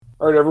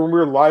All right, everyone,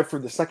 we're live for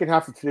the second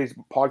half of today's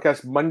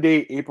podcast,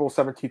 Monday, April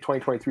 17th,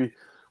 2023.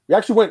 We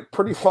actually went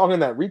pretty long in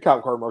that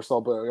recap card,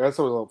 Marcel, but I guess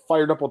I was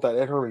fired up with that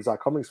Ed Herman Zach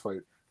Cummings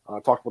fight.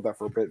 Talked about that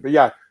for a bit. But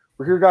yeah,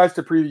 we're here, guys,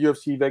 to preview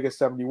UFC Vegas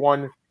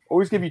 71.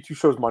 Always give you 2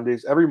 shows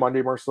Mondays. Every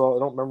Monday, Marcel. I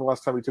don't remember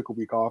last time we took a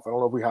week off. I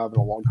don't know if we have in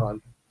a long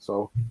time.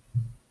 So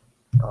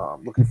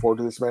looking forward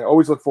to this, man.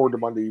 Always look forward to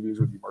Monday evenings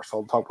with you,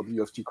 Marcel, to talk about the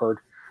UFC card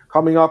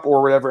coming up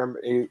or whatever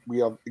we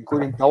have,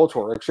 including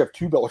Bellator. I actually have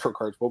 2 Bellator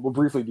cards, but we'll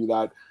briefly do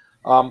that.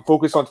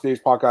 Focus on today's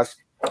podcast.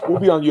 We'll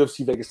be on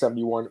UFC Vegas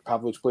 71,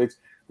 Pavlovich Blaydes.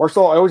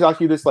 Marcel, I always ask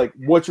you this, like,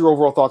 what's your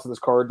overall thoughts on this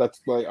card? That's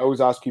like I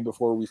always ask you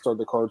before we start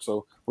the card.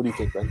 So what do you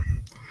think, Ben?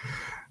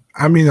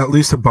 I mean, at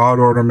least the bout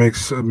order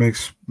makes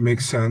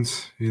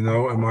sense, you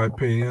know, in my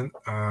opinion.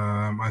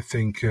 I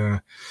think,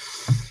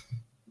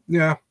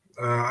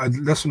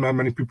 listen, not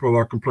many people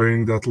are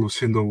complaining that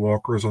Lucinda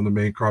Walker is on the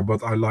main card,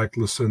 but I like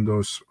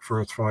Lucinda's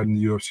first fight in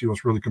the UFC.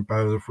 Was really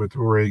competitive with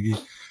Horegi,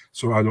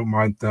 so I don't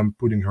mind them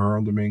putting her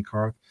on the main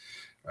card.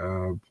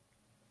 It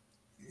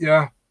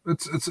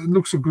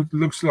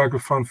looks like a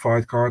fun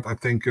fight card. I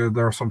think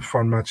there are some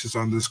fun matches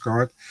on this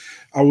card.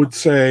 I would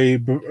say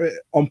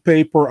on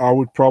paper I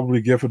would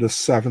probably give it a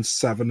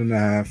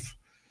 7.5.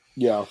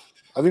 Yeah,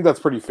 I think that's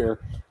pretty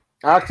fair.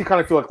 I actually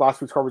kind of feel like last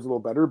week's card was a little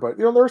better, but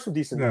you know there are some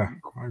decent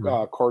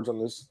cards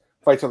on this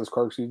fights on this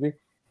card. Excuse me.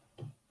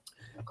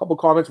 A couple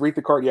comments. Rate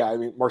the card. Yeah, I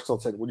mean Marcel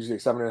said, what did you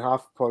say,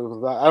 7.5? Probably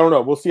with that. I don't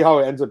know. We'll see how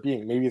it ends up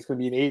being. Maybe it's going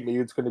to be an 8. Maybe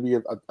it's going to be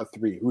a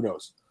 3. Who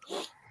knows?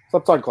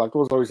 What's up, Todd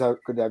Collectibles? Always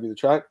good to have you in the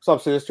chat. What's up,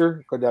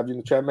 Sinister? Good to have you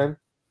in the chat, man.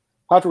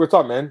 Patrick, what's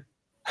up, man?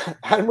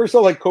 And we're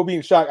still like Kobe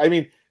and Shaq. I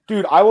mean,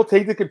 dude, I will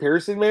take the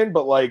comparison, man,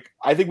 but like,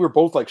 I think we're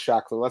both like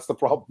Shaq, though. That's the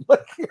problem.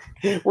 Like,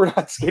 we're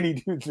not skinny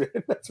dudes, man.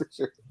 That's for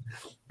sure.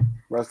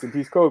 Rest in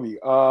peace, Kobe.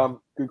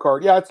 Good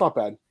card. Yeah, it's not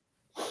bad.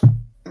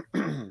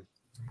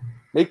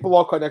 Make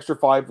Bilal cut an extra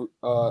 5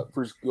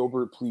 for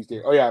Gilbert, please,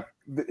 Dana. Oh, yeah.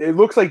 It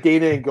looks like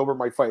Dana and Gilbert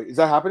might fight. Is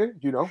that happening?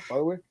 Do you know, by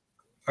the way?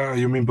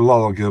 You mean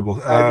Bilal or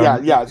Gilbert?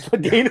 Yeah. So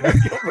Dana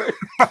and Gilbert.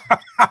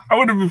 That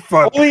would have been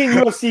fun. Only in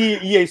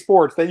UFC EA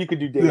Sports, then you could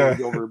do Dana and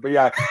Gilbert. But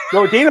yeah,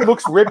 no, Dana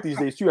looks ripped these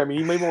days too. I mean,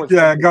 he may want to.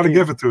 Yeah, got to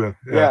give it to him.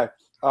 Yeah.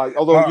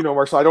 Although you know,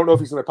 Marcel, I don't know if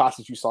he's going to pass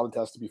the USADA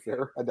test. To be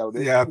fair, I doubt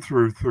it. Yeah,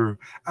 true.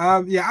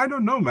 I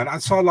don't know, man. I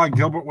saw like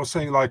Gilbert was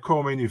saying like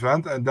co-main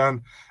event, and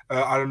then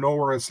I don't know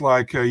where it's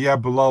like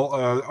Bilal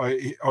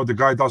or the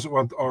guy doesn't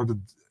want, or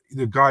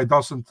the guy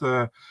doesn't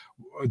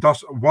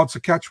wants a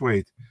catch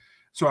weight.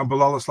 So and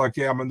Bilal is like,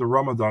 I'm in the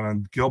Ramadan,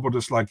 and Gilbert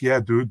is like, yeah,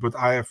 dude, but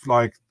I have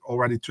like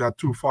already had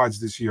 2 fights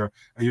this year,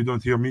 and you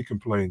don't hear me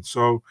complain.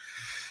 So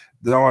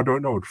no, I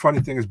don't know. The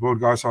funny thing is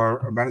both guys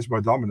are managed by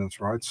dominance,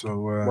 right? So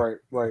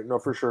right. No,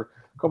 for sure.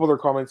 A couple other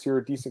comments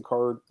here. Decent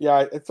card.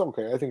 Yeah, it's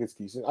okay. I think it's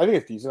decent. I'm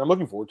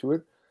looking forward to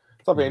it.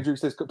 What's up, Andrew? He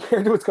says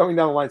compared to what's coming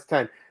down the line, it's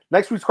 10.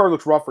 Next week's card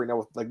looks rough right now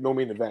with like no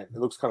main event. It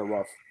looks kind of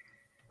rough.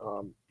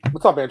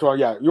 What's up, Antoine?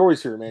 Yeah, you're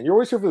always here, man. You're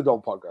always here for the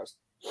Double Podcast.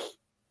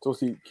 So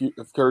see,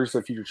 curious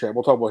the future champ.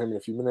 We'll talk about him in a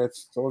few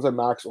minutes. Someone said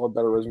Max will have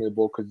better resume than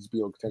Volk because he's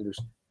BO contenders.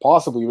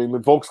 Possibly. I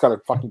mean, Volk's got a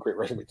fucking great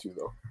resume too,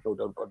 though. No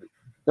doubt about it.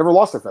 Never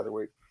lost a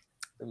featherweight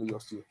in the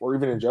UFC, or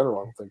even in general,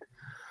 I don't think.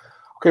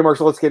 Okay,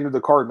 Marcel, let's get into the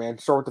card, man.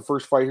 Start with the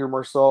first fight here,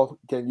 Marcel.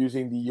 Again,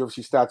 using the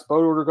UFC stats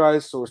bout order,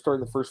 guys. So we're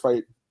starting the first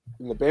fight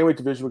in the bantamweight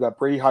division. We got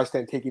Brady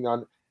Highstand taking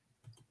on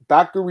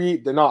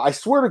Bakary Dana. I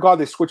swear to God,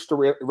 they switched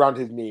around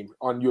his name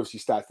on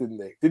UFC stats, didn't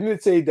they? Didn't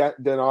it say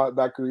Dana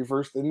Bakary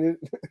first? Didn't it?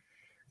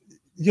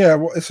 Yeah,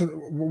 well,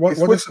 what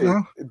is it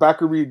now?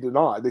 Bakary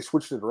Dana. They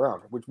switched it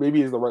around, which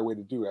maybe is the right way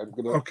to do it.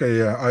 Okay,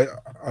 yeah.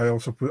 I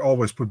also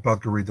always put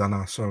Bakary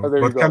Dana. So, but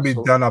it can be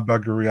so, Dana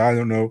Bakary. I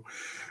don't know.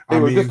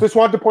 Anyway, just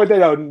wanted to point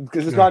that out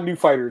because it's not a new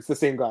fighter. It's the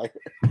same guy.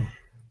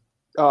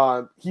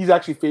 He's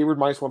actually favored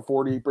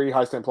 -140. Brady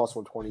Highstand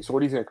 +120. So what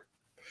do you think?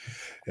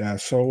 Yeah,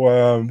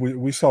 so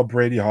we saw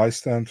Brady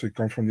Highstand. He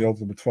comes from the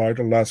Ultimate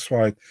Fighter. Last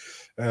fight,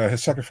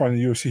 his second fight in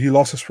the UFC. He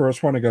lost his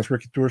first one against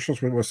Ricky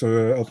Turcios, which was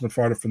the Ultimate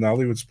Fighter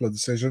finale with split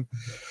decision.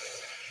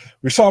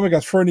 We saw him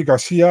against Fernie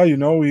Garcia. You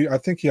know, I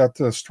think he had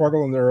to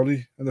struggle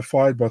early in the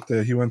fight, but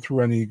he went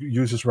through and he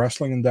used his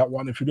wrestling in that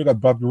one. If you look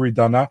at Bakary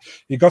Dana,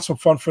 he got some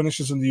fun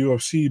finishes in the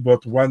UFC,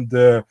 but when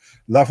the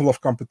level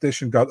of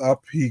competition got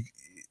up,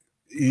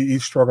 he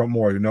struggled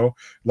more. You know,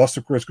 lost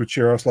to Chris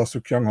Gutierrez, lost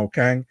to Kyung Ho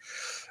Kang.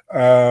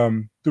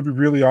 To be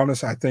really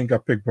honest, I think I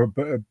picked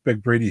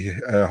Big Brady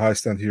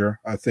Highstand here.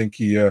 I think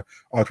he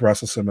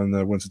out-wrestles him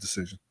and wins the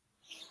decision.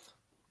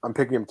 I'm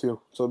picking him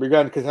too. So we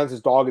got a consensus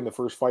dog in the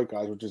first fight,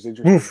 guys, which is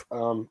interesting.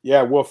 Woof.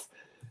 Yeah, woof.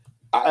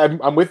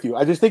 I'm with you.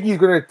 I just think he's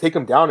going to take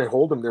him down and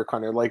hold him there,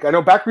 kind of like. I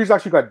know Bakery's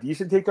actually got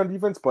decent takedown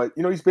defense, but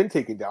you know he's been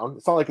taken down.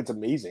 It's not like it's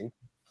amazing.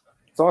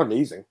 It's not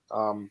amazing.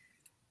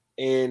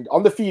 And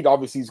on the feet,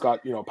 obviously he's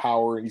got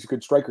power and he's a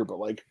good striker, but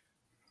like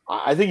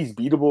I think he's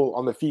beatable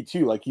on the feet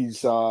too. Like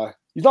he's not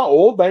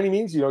old by any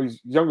means. You know, he's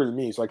younger than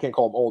me, so I can't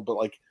call him old. But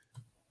like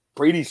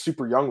Brady's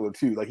super young though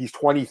too. Like he's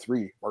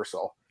 23,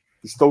 Marcel.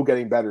 He's still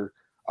getting better.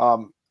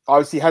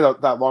 Obviously he had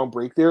that long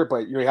break there,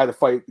 but he had to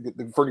fight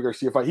the Fernie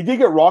Garcia fight. He did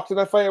get rocked in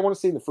that fight. I want to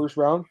say in the first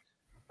round.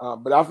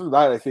 But after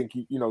that, I think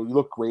you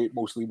look great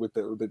mostly with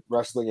the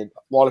wrestling and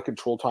a lot of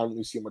control time. Let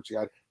me see how much he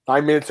had.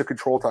 9 minutes of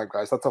control time,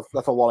 guys.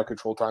 That's a lot of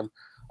control time.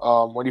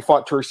 When he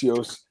fought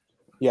Tercios,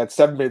 he had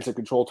 7 minutes of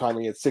control time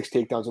and he had 6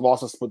 takedowns. He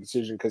lost a split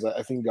decision because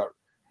I think he got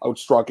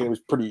outstruck and it was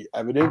pretty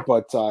evident.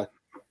 But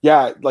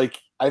yeah, like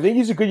I think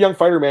he's a good young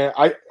fighter, man.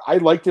 I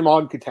liked him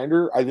on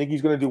Contender. I think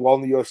he's going to do well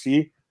in the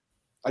UFC.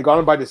 I got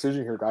him by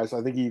decision here, guys.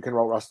 I think he can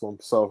out wrestle him.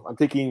 So I'm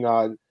taking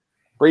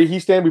Brady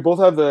Heastan. We both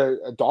have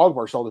a dog,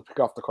 Marcel, to pick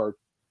off the card.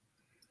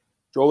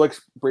 Joe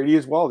likes Brady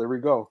as well. There we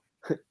go.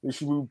 They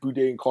should move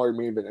Boudet and call your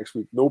main event next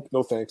week. Nope,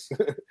 no thanks.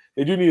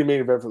 They do need a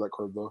main event for that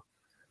card, though.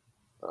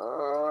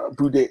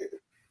 Boudet,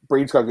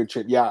 Brady's got a good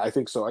chin. Yeah, I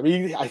think so. I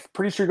mean, I'm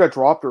pretty sure he got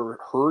dropped or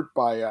hurt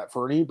by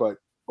Fernie, but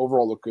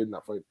overall looked good in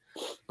that fight.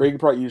 Brady can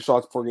probably use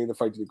shots before getting the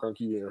fight to the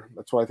Grunky there.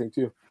 That's what I think,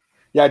 too.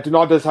 Yeah,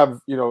 Dunod does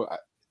have,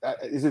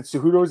 is it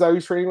Cejudo that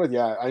he's training with?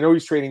 Yeah, I know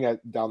he's training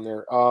down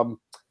there.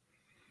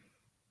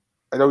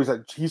 I know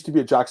he used to be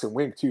at Jackson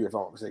Wink too, if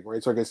I'm not mistaken,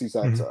 right? So I guess he's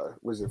at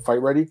was it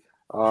Fight Ready?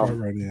 Fight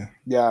Ready, yeah.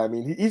 Yeah, I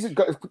mean he's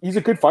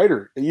a good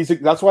fighter.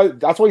 That's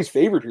why he's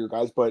favored here,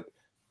 guys. But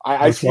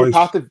I see a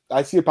path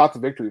to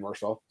victory,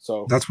 Marcel.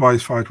 So that's why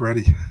he's Fight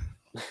Ready.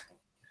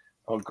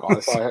 Oh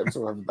god, I have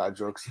some having bad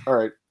jokes. All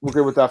right, we're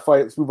good with that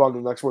fight. Let's move on to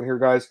the next one here,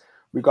 guys.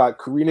 We got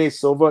Karine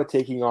Silva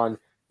taking on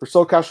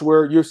Priscilla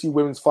Cachoeira, UFC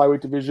Women's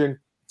Flyweight Division.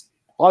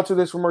 Odds for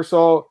this from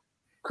Marcel.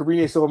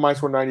 Karine Silva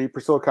minus 190,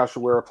 Priscilla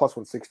Cachoeira plus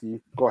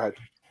 160. Go ahead.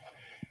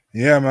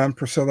 Yeah, man.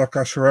 Priscilla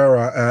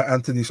Cachoeira,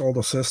 Anthony's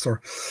older sister.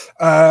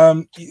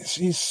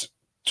 He's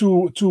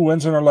two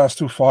wins in her last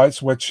 2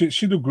 fights, which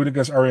she did good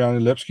against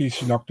Ariane Lipski.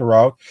 She knocked her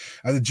out.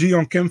 And the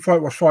Ji-Young Kim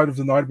fight was fight of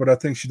the night, but I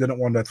think she didn't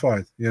win that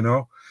fight,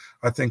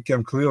 I think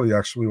Kim clearly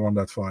actually won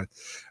that fight.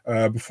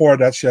 Before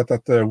that, she had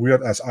that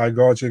weird-ass eye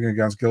gouging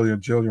against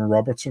Jillian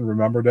Robertson.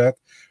 Remember that?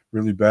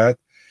 Really bad.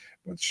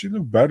 But she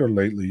looked better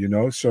lately,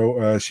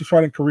 So she's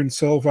fighting Karine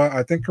Silva.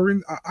 I think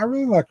I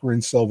really like Karine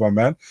Silva,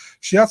 man.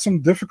 She had some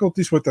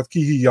difficulties with that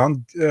Ki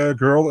Young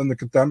girl in the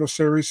Contender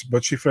Series,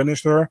 but she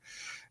finished her.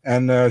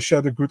 And she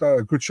had a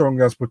good showing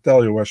against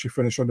Botelho, where she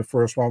finished on the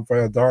first round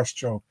via Darce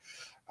choke.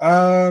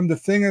 The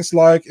thing is,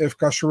 like, if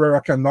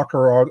Cachoeira can knock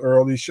her out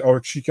early,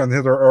 or she can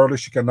hit her early,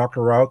 she can knock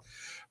her out.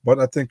 But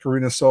I think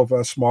Karine Silva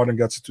is smart and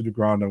gets it to the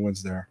ground and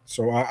wins there.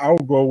 So I'll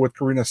go with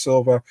Karine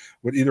Silva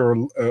with either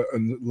a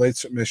late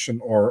submission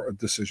or a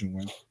decision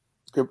win.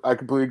 I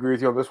completely agree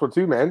with you on this one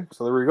too, man.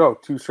 So there we go.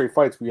 2 straight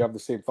fights we have the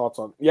same thoughts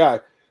on. Yeah,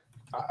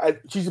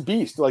 she's a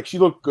beast. Like, she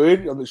looked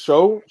good on the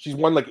show. She's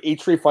won like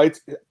 8 straight fights.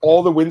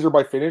 All the wins are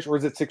by finish, or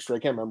is it 6 straight? I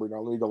can't remember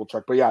now. Let me double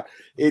check. But yeah,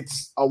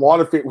 it's a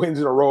lot of wins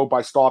in a row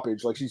by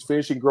stoppage. Like, she's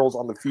finishing girls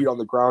on the feet, on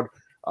the ground.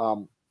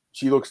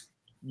 She looks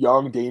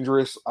young,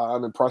 dangerous.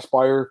 I'm impressed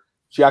by her.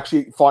 She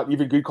actually fought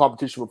even good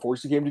competition before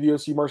she came to the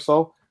UFC,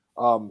 Marcel.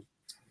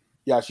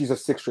 Yeah, she's a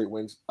 6 straight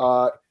wins.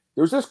 There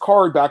was this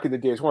card back in the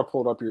day. I just want to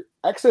pull it up here.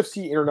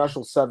 XFC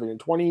International 7 in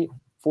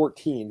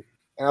 2014.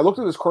 And I looked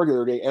at this card the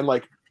other day, and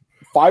like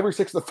 5 or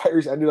 6 of the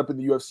fighters ended up in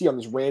the UFC on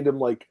this random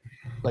like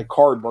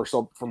card,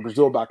 Marcel, from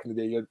Brazil back in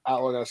the day. You had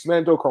Alan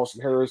Nascimento,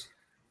 Carlson Harris,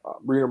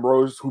 Marina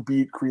Rose, who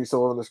beat Karine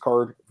Silva on this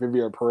card,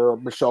 Vivian Pereira,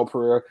 Michelle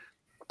Pereira.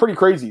 Pretty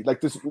crazy.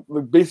 Like, this,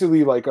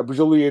 basically like a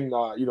Brazilian,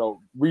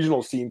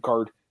 regional scene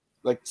card.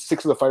 Like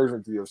 6 of the fighters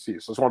went to the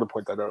UFC. So I just wanted to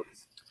point that out.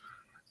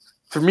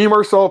 For me,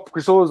 Marcel,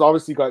 Priscilla's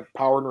obviously got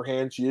power in her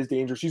hand. She is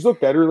dangerous. She's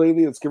looked better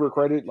lately. Let's give her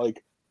credit.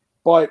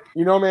 But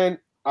man,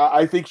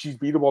 I think she's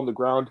beatable on the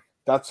ground.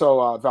 That's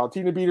how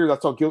Valentina beat her.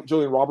 That's how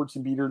Jillian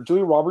Robertson beat her.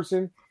 Jillian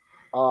Robertson,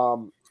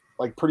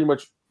 pretty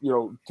much,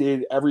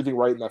 did everything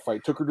right in that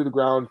fight. Took her to the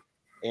ground,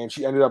 and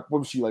she ended up, what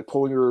was she, like,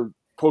 poking her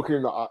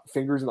in the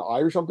fingers in the eye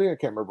or something? I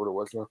can't remember what it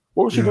was now.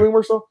 What was she doing,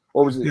 Marcel?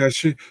 Or was it? Yeah,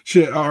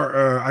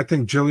 I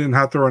think Jillian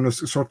had her on a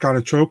sort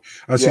of choke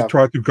as she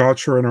tried to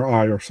gouge her in her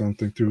eye or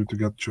something to get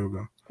the choke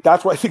out.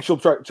 That's what I think she'll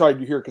try to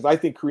do here, because I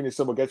think Karine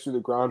Silva gets through the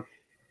ground,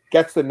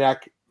 gets the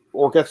neck,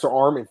 or gets her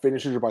arm and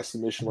finishes her by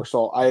submission.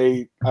 Marcel,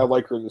 I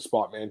like her in the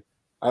spot, man.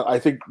 I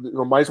think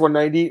minus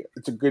 190,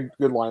 it's a good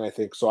line, I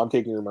think. So I'm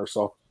taking her,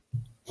 Marcel.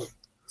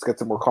 Let's get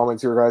some more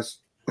comments here, guys.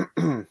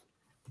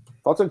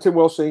 Thoughts on Tim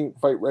Welsh saying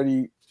fight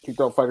ready, kicked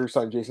out fighter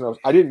signed Jason Ellis?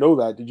 I didn't know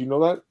that. Did you know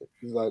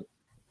that?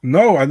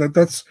 No, and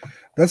that's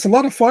a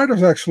lot of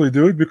fighters actually,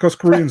 dude, because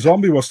Korean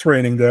Zombie was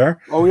training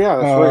there. Oh yeah,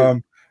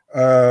 that's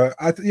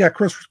right.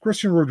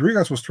 Christian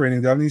Rodriguez was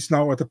training there, and he's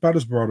now at the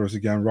Pettis Brothers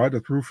again, right?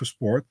 At Rufus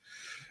Sport.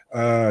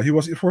 He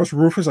was first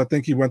Rufus. I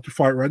think he went to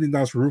fight ready.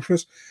 Now it's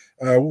Rufus.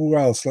 Who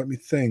else? Let me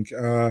think.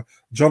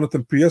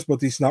 Jonathan Pierce,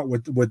 but he's not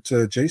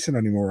with Jason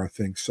anymore, I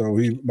think. So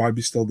he might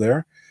be still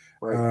there.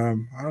 Right.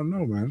 I don't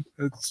know, man.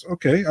 It's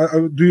okay.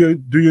 Do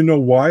you know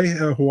why,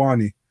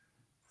 Juani?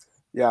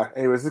 Yeah.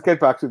 Anyways, let's get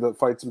back to the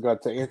fights. We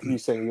got Anthony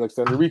saying he likes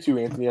to under too.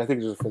 Anthony, I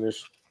think it's a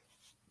finish.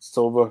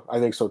 Silva, I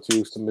think so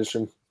too.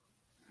 Submission.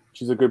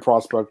 She's a good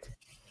prospect.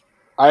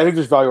 I think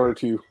there's value on her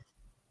too.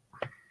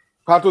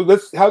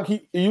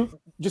 You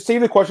just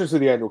save the questions to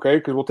the end, okay?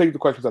 Because we'll take the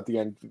questions at the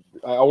end.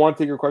 I want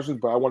to take your questions,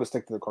 but I want to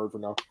stick to the card for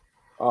now.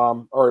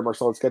 All right,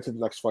 Marcel, let's get to the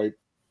next fight.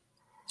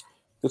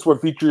 This one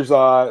features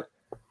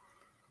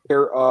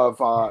pair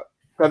of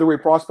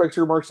featherweight prospects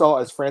here, Marcel,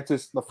 as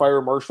Francis the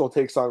Fire Marshall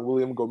takes on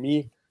William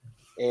Gomis.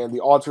 And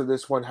the odds for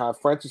this one have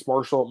Francis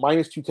Marshall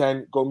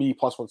 -210, Gomis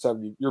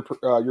 +170.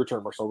 Your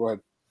turn, Marcel. Go ahead.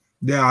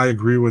 Yeah, I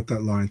agree with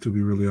that line, to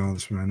be really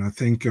honest, man. I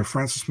think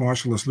Francis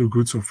Marshall has looked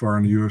good so far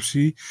in the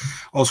UFC.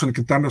 Also in the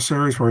Contender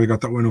Series, where he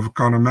got that win over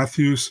Conor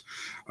Matthews.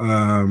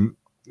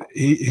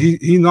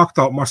 He knocked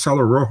out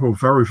Marcelo Rojo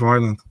very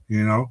violent,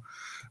 you know.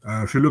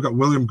 If you look at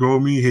William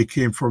Gomis, he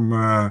came from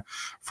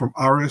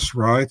Aris,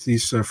 right?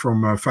 He's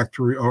from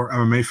Factory or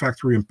MMA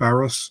Factory in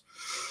Paris.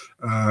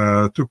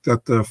 Took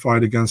that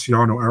fight against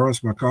Jarno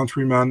Aris, my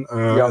countryman,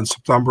 in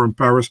September in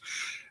Paris,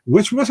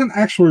 which wasn't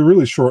actually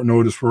really short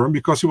notice for him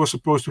because he was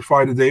supposed to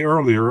fight a day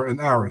earlier in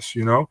Aris.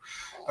 You know,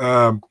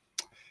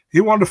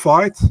 he won the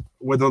fight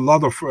with a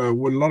lot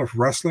of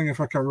wrestling, if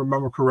I can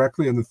remember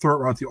correctly. In the third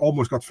round, he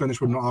almost got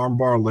finished with an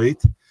armbar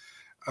late.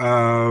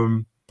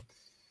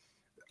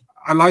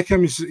 I like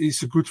him.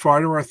 He's a good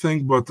fighter, I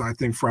think, but I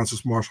think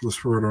Francis Marshall is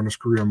further in his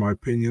career, in my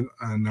opinion,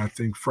 and I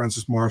think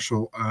Francis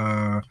Marshall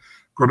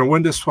going to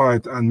win this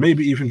fight and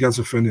maybe even gets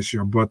a finish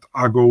here. But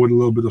I go with a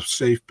little bit of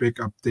safe pick.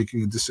 I'm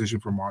taking a decision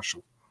for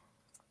Marshall.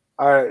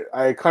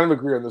 I kind of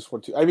agree on this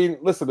one too. I mean,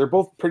 listen, they're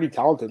both pretty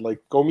talented.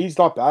 Like Gomis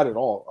not bad at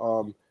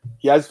all.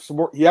 He has some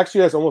more. He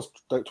actually has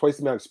almost like twice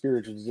the amount of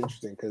experience, which is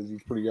interesting because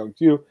he's pretty young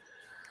too.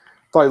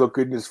 Thought he looked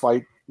good in his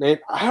fight. Man,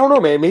 I don't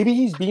know, man. Maybe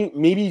he's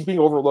being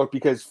overlooked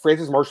because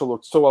Francis Marshall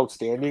looked so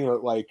outstanding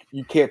that like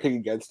you can't pick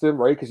against him,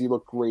 right? Because he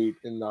looked great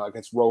in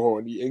against Rojo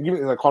and even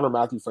in the Conor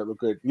Matthews fight looked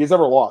good. He's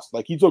never lost.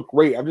 Like he's looked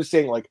great. I'm just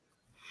saying, like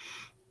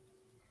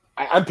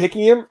I'm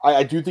picking him.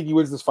 I do think he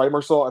wins this fight,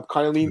 Marcel. I'm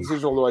kind of leaning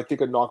decision, although I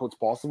think a knockout's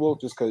possible,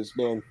 just because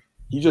man,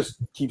 he just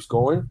keeps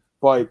going.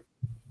 But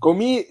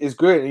Gomis is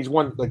good, and he's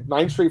won like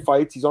 9 straight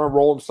fights. He's on a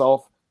roll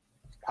himself.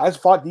 Has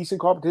fought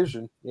decent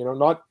competition, you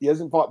know. He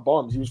hasn't fought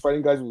bums. He was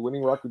fighting guys with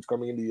winning records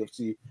coming into the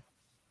UFC.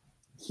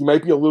 He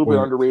might be a little bit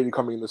underrated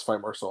coming in this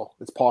fight, Marcel.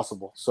 It's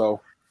possible. So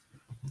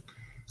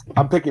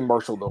I'm picking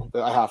Marshall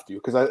though. I have to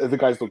because the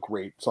guys look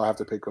great, so I have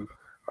to pick him.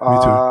 Me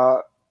too.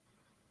 A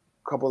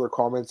couple other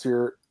comments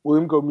here.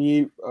 William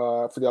Gomis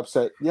for the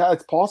upset. Yeah,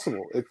 it's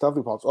possible. It's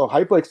definitely possible. Oh,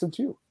 Hype likes him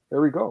too.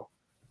 There we go.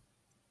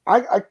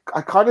 I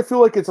kind of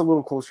feel like it's a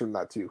little closer than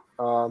that too.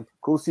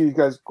 Cool to see these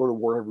guys go to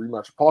Warhead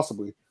rematch,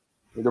 possibly.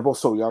 I mean, they're both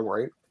so young,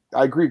 right?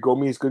 I agree.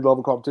 Gomis is good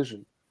level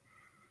competition.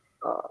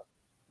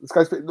 This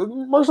guy's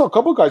Marcel. A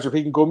couple of guys are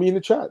picking Gomis in the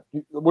chat.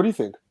 What do you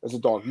think as a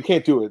dog? You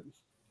can't do it.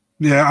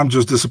 Yeah, I'm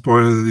just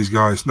disappointed in these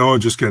guys. No,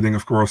 just kidding.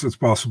 Of course, it's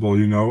possible,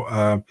 you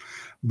know.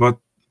 But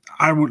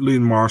I would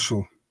lean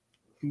Marshall.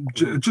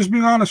 Just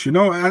being honest, you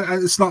know.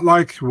 And it's not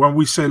like when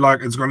we say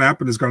like it's going to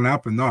happen, it's going to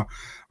happen. No,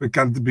 it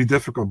can be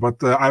difficult.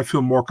 But I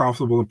feel more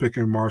comfortable in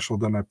picking Marshall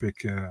than I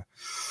pick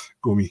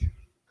Gomis.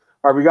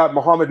 All right, we got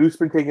Muhammad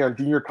Usman taking on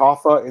Junior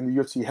Tafa in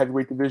the UFC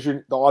heavyweight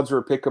division. The odds are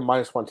a pick of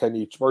 -110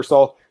 each.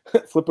 Marcel,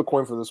 flip a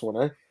coin for this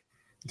one, eh?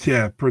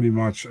 Yeah, pretty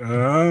much.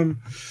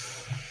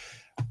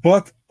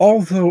 But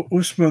although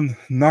Usman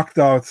knocked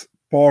out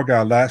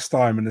Porga last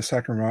time in the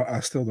second round,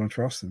 I still don't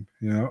trust him.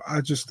 You know,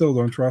 I just still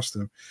don't trust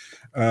him.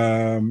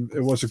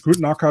 It was a good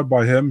knockout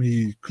by him.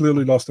 He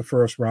clearly lost the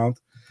first round.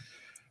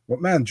 But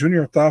man,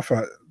 Junior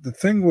Tafa, the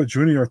thing with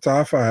Junior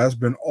Tafa has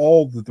been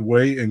all the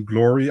way in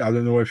glory. I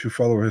don't know if you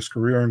follow his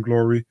career in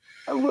glory.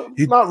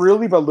 Not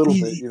really, but a little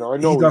bit. You know, I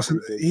know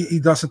he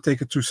doesn't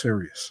take it too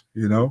serious.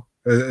 You know,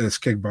 it's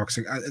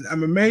kickboxing and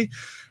MMA.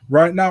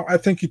 Right now, I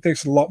think he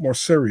takes it a lot more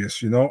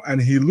serious. You know,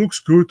 and he looks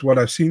good. What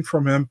I've seen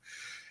from him,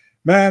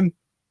 man,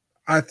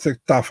 I think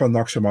Tafa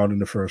knocks him out in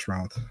the first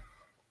round.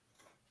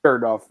 Fair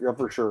enough. Yeah,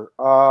 for sure.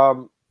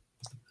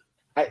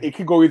 It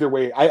could go either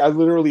way. I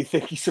literally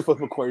think he should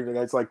flip a coin, and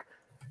that's like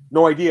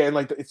no idea. And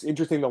like it's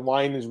interesting, the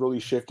line is really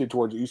shifted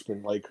towards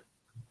Usman. Like,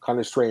 kind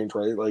of strange,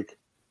 right? Like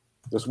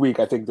this week,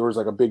 I think there was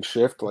like a big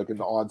shift, like in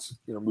the odds,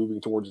 you know,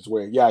 moving towards his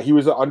way. Yeah, he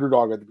was an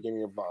underdog at the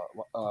beginning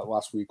of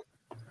last week.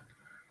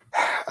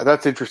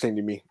 That's interesting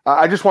to me.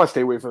 I just want to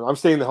stay away from it. I'm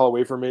staying the hell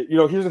away from it. You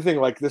know, here's the thing: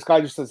 like this guy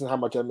just doesn't have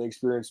much MMA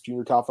experience.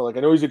 Junior Tafa, like I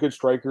know he's a good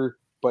striker.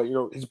 But you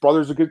know, his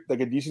brother's a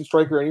decent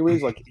striker,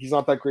 anyways. Like he's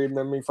not that great an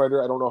MMA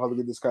fighter. I don't know how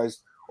good this guy's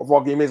overall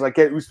game is. Like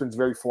Usman's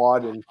very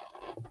flawed, and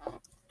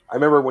I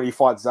remember when he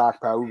fought Zach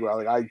Pauga,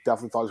 like I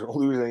definitely thought he was going to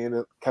lose, and he ended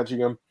up catching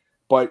him.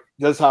 But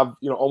he does have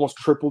almost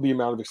triple the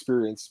amount of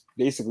experience.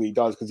 Basically, he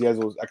does because he has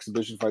those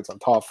exhibition fights on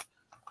Tough.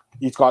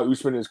 He's got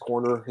Usman in his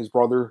corner, his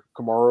brother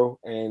Kamaru,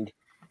 and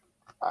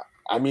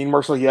I mean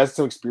Marcel. He has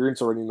some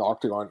experience already in the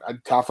octagon.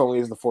 Tafa only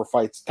has the 4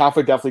 fights.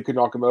 Tafa definitely could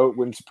knock him out.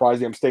 Wouldn't surprise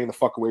me. I'm staying the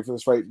fuck away from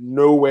this fight.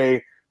 No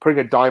way. Putting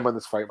a dime on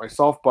this fight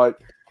myself, but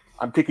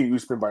I'm picking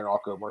Usman by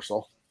knockout,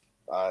 Marcel.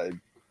 I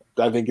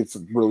think it's a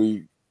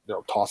really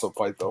toss-up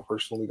fight, though.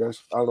 Personally, guys,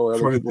 I don't know.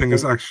 Funny thing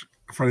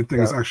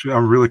is actually,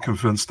 I'm really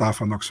convinced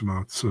Tafa knocks him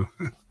out. So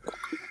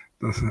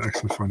that's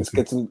actually funny. Let's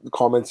get some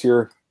comments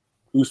here.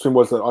 Usman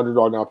was the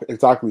underdog now.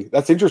 Exactly.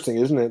 That's interesting,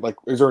 isn't it? Like,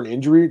 is there an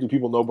injury? Do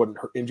people know about an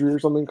injury or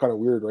something? Kind of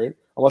weird, right?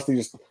 Unless they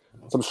just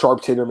some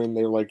sharps hit him and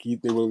they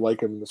really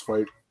like him in this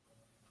fight.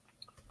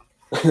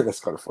 That's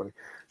kind of funny.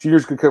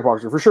 Junior's a good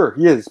kickboxer for sure.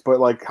 He is, but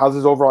like, how's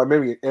his overall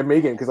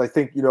MMA game? Because I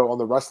think on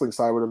the wrestling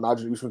side, I would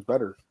imagine Usman's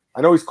better.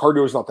 I know his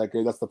cardio is not that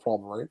good. That's the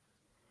problem, right?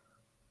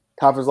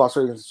 Half his last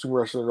fight against a sumo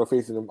wrestler, no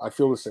faith in him. I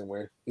feel the same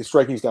way. His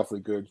striking is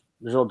definitely good.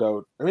 There's no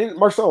doubt. I mean,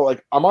 Marcel,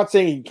 like, I'm not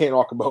saying he can't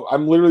knock him out.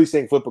 I'm literally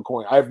saying flip a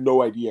coin. I have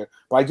no idea,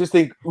 but I just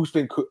think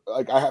Usman could.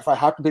 Like, if I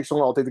have to pick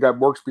someone, I'll take the guy with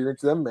more experience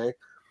than MMA.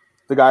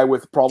 The guy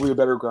with probably a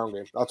better ground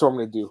game. That's what I'm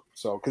going to do.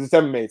 So, because it's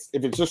MMA.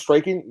 If it's just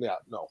striking, yeah,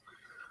 no.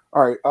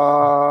 All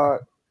right.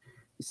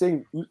 He's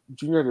saying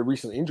Junior had a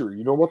recent injury.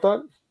 You know about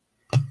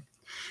that?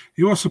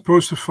 He was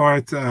supposed to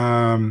fight.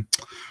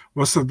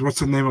 What's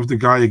the name of the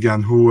guy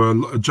again? Who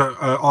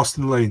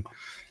Austin Lane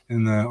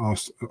in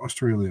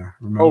Australia?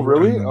 Remember? Oh,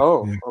 really?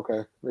 And, yeah.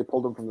 Okay. They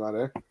pulled him from that,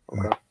 eh?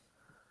 Okay.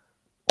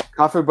 Yeah.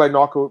 Confident by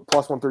knockout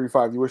plus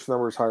 135. You wish the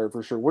number was higher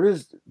for sure. What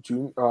is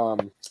June?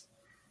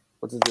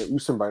 What's it?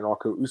 Usman by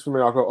knockout. Usman by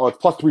knockout. Oh, it's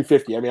plus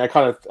 350. I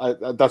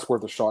mean, that's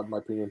worth a shot in my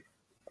opinion.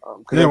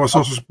 Yeah, was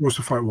also supposed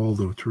to fight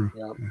Waldo. True.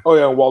 Yeah. Oh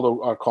yeah,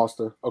 Waldo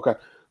Costa. Okay.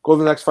 Go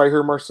to the next fight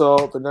here,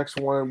 Marcel. The next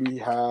one we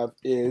have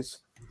is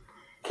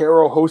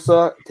Caro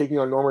Hosa taking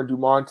on Norma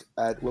Dumont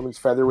at women's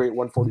featherweight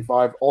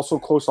 145. Also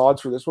close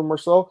odds for this one,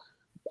 Marcel.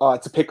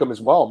 It's a pick 'em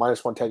as well,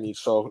 minus 110 each.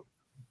 So,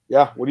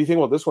 yeah, what do you think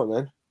about this one,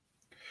 man?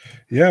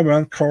 Yeah,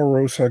 man. Caro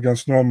Rosa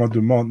against Norma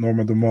Dumont.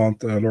 Norma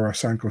Dumont, Laura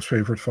Sanko's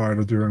favorite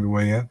fighter during the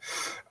weigh-in.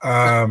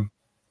 And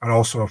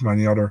also of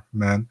many other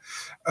men.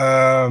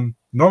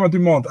 Norma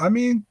Dumont, I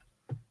mean...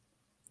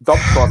 Dump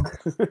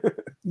truck.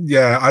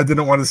 Yeah, I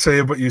didn't want to say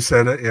it, but you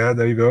said it. Yeah,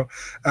 there you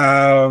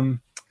go.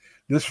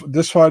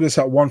 This fight is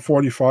at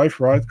 145,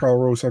 right? Caro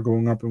Rosa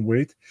going up in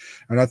weight.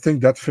 And I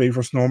think that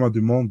favors Norma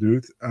Dumont,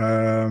 dude.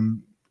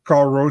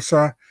 Caro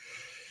Rosa,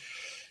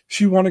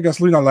 she won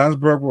against Lena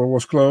Landsberg, where it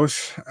was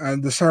close.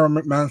 And the Sarah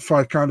McMahon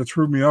fight kind of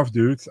threw me off,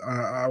 dude.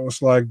 I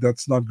was like,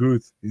 that's not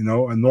good,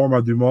 And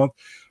Norma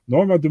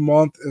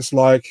Dumont is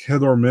like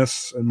hit or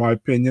miss, in my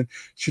opinion.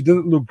 She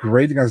didn't look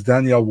great against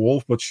Danielle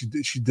Wolf, but she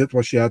did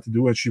what she had to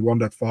do, and she won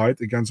that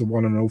fight against a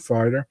 1-0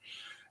 fighter.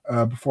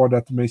 Before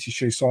that, the Macy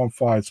Chiasson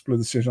fight, split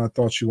decision. I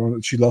thought she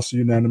won. She lost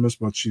unanimous,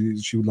 but she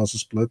lost a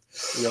split.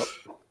 Yep.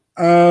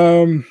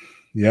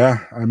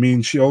 Yeah, I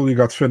mean, she only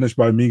got finished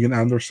by Megan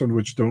Anderson,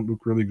 which don't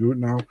look really good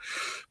now.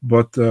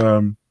 But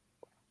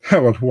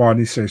what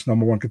Juani says,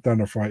 number one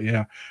contender fight.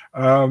 Yeah,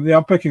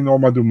 I'm picking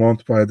Norma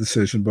Dumont by a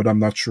decision, but I'm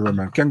not sure,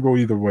 man. Can go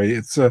either way.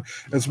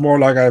 It's more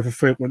like I have a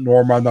fit with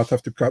Norma, not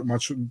have to cut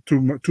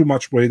too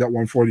much weight at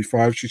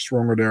 145. She's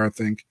stronger there, I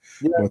think.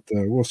 Yeah. But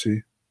we'll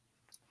see.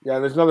 Yeah,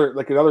 there's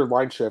another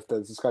line shift,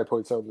 as this guy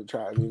points out in the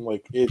chat. I mean,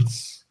 like,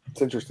 it's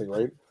interesting,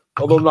 right?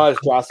 Although not as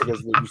drastic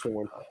as the recent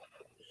one.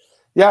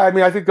 Yeah, I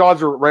mean, I think the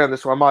odds are right on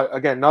this one. I'm not,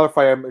 again, another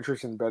fight I'm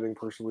interested in betting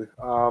personally.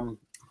 I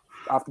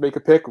have to make a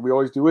pick. We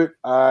always do it.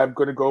 I'm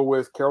going to go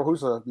with Caro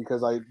Rosa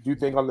because I do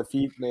think on the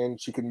feet, man,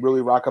 she can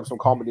really rack up some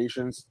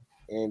combinations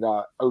and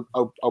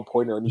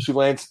outpoint her. I mean, she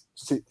lands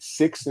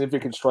 6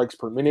 significant strikes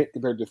per minute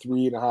compared to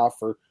 3.5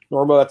 for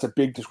Norma. That's a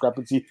big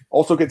discrepancy.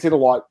 Also gets hit a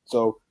lot,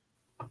 so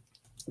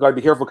got to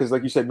be careful because,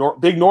 like you said,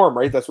 Big Norm,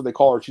 right? That's what they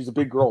call her. She's a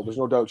big girl. There's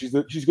no doubt. She's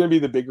going to be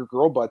the bigger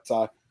girl, but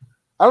I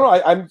don't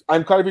know.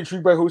 I'm kind of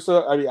intrigued by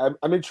Hosa. I mean,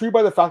 I'm intrigued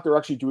by the fact they're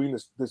actually doing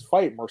this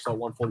fight, Marcel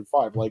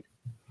 145. Like,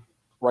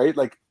 right?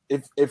 Like,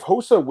 if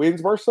Hosa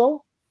wins,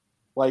 Marcel,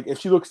 like if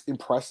she looks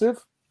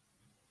impressive,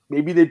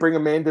 maybe they bring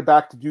Amanda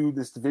back to do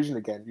this division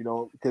again.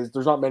 Because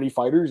there's not many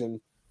fighters, and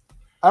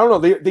I don't know.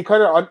 They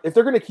kind of if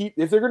they're going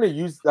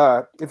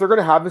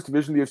to have this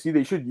division in the UFC,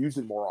 they should use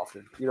it more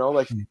often.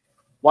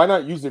 Why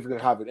not use it if you're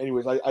going to have it?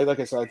 Anyways, I like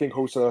I said, I think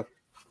Hosa.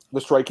 The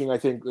striking, I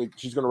think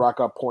she's going to rack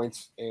up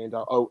points and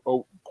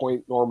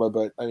point Norma.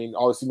 But, I mean,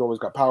 obviously Norma's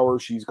got power.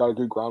 She's got a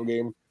good ground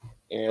game.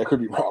 And I could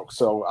be wrong.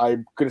 So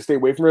I'm going to stay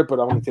away from it, but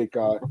I'm going to take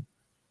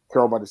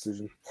Caro by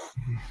decision.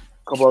 A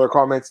couple other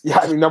comments. Yeah,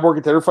 I mean, number one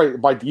contender fight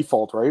by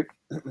default, right?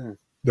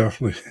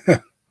 Definitely.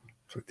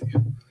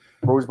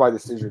 Rose by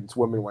decision. It's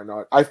women, why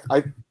not?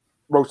 I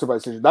Rosa by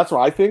decision. That's what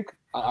I think.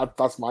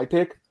 That's my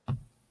pick.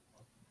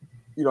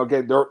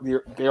 Again,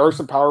 they are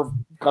some power,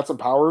 got some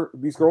power,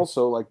 these girls.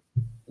 So, like,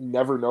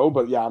 never know,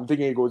 but yeah, I'm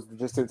thinking it goes the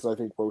distance. I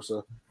think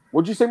Rosa.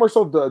 What'd you say,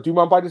 Marcel?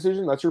 Dumont by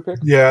decision? That's your pick?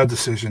 Yeah,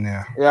 decision.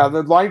 Yeah. Yeah,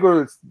 the line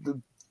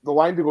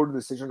to go to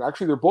decision.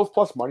 Actually, they're both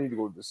plus money to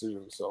go to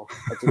decision. So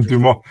that's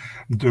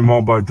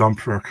Dumont by dump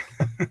truck.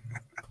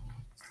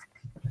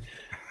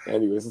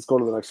 Anyways, let's go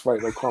to the next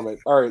fight. No comment.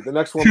 All right, the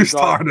next one. You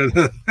started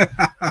it.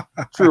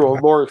 True.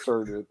 Well, Laura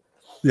started it.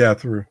 Yeah,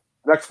 true.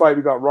 Next fight,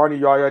 we got Ronnie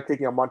Yaya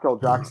taking on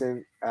Montel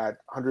Jackson at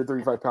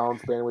 135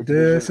 pounds. Bantamweight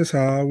division. This is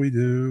how we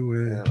do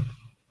it. Yeah.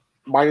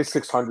 Minus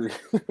 600,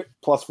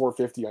 plus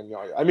 450 on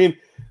Yaya. I mean,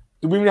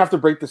 do we even have to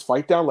break this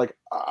fight down? Like,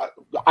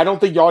 I don't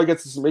think Yaya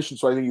gets the submission,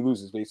 so I think he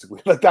loses,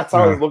 basically. Like, that's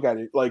how I look at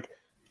it. Like,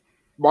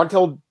 did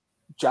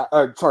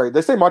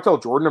they say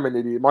Montel Jordan? I'm an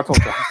idiot. Montel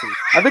Jackson.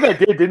 I think I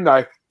did, didn't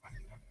I?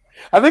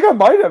 I think I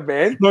might have,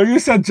 man. No, you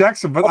said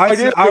Jackson, but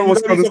I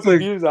was going to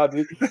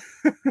say.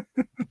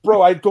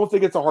 Bro, I don't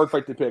think it's a hard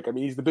fight to pick. I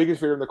mean, he's the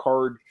biggest favorite in the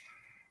card.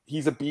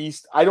 He's a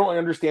beast. I don't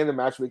understand the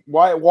match.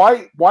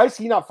 Why is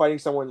he not fighting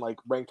someone like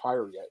ranked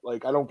higher yet?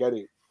 Like, I don't get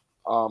it.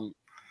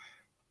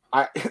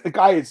 The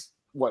guy is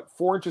what,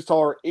 4 inches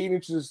taller, 8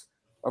 inches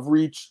of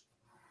reach,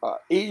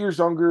 8 years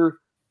younger.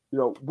 You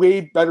know,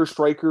 way better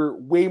striker,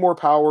 way more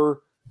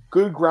power,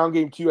 good ground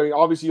game too. I mean,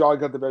 obviously, y'all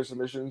got the better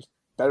submissions,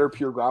 better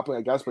pure grappling,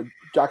 I guess. But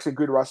Jackson,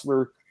 good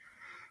wrestler.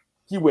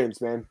 He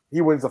wins, man. He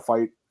wins the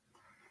fight.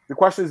 The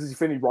question is he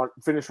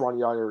finish Ron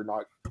Yaya or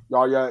not?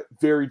 Yaya,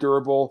 very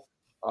durable.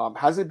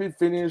 Hasn't been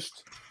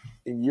finished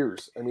in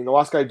years. I mean, the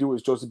last guy to do it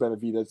was Joseph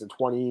Benavidez in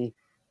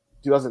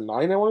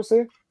 2009, I want to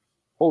say.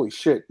 Holy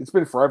shit. It's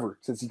been forever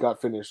since he got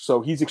finished.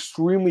 So he's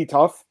extremely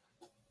tough.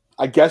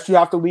 I guess you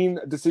have to lean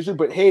a decision,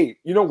 but hey,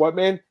 you know what,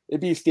 man?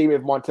 It'd be a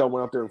statement if Montel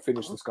went out there and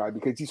finished this guy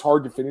because he's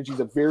hard to finish. He's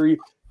a very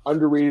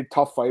underrated,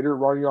 tough fighter,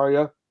 Ron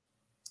Yaya.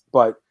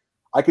 But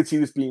I could see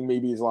this being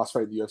maybe his last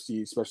fight in the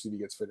UFC, especially if he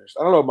gets finished.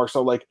 I don't know,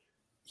 Marcel. Like,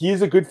 he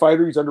is a good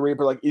fighter. He's underrated,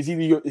 but like, is he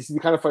the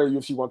kind of fighter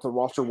UFC wants on the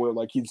roster where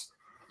like he's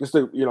just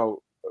a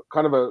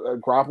kind of a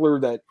grappler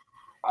that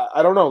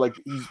I don't know. Like,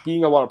 he's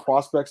beating a lot of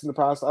prospects in the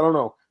past. I don't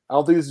know. I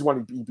don't think this is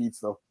one he beats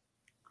though.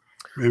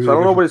 Maybe so I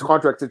don't know what his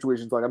contract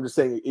situation is like. I'm just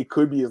saying it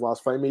could be his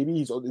last fight. Maybe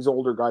he's an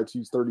older guy too.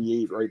 He's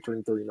 38, right,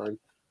 turning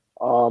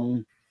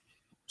 39.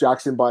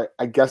 Jackson by,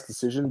 I guess,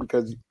 decision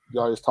because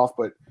Yaya's tough,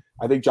 but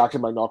I think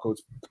Jackson by knockouts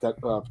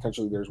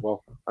potentially there as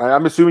well.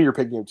 I'm assuming you're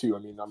picking him too. I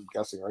mean, I'm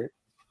guessing, right?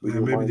 Yeah,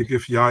 maybe they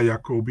give Yaya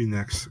Kobe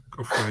next.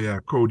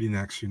 Cody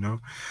next, you know.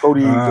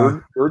 Cody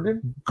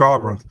Garbrandt?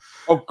 Garbrandt.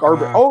 Oh,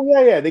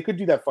 Garbrandt. Yeah. They could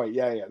do that fight.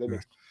 Yeah.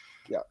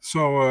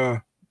 So,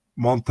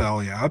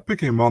 Montel, I'm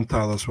picking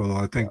Montel as well.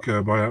 I think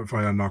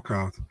via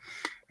knockout.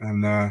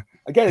 And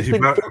again, it's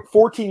been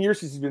 14 years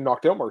since he's been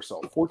knocked out,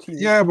 Marcel. 14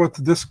 years. Yeah, but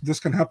this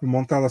can happen.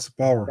 Montel has the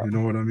power, you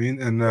know what I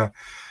mean? And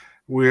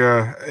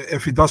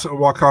if he doesn't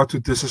walk out to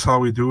 "This is how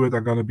we do it,"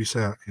 I'm gonna be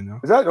sad, you know.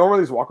 Is that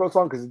normally his walkout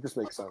song? Because it just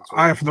makes sense.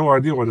 Right? I have no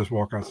idea what his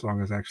walkout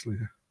song is actually.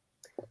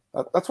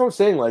 That's what I'm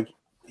saying. Like,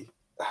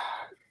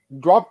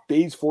 dropped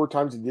Blaydes 4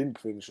 times and didn't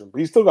finish him,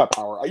 but he still got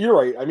power. You're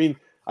right. I mean,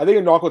 I think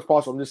a knockout's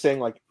possible. I'm just saying,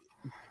 like,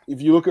 if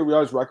you look at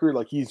Ria's record,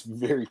 like, he's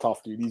very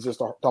tough, dude. He's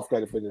just a tough guy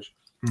to finish.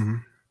 Mm-hmm.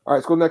 All right,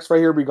 let's go next fight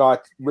here. We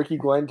got Ricky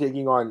Glenn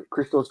taking on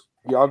Christos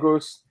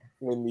Giagos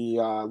in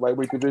the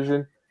lightweight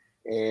division.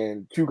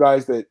 And 2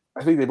 guys that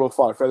I think they both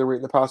fought at featherweight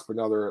in the past, but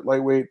now they're at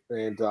lightweight.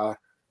 And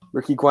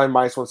Ricky Glenn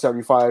minus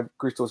 175,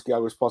 Christos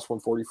Giagos plus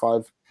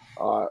 145.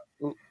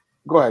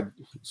 Go ahead,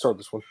 start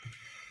this one.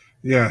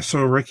 Yeah,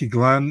 so Ricky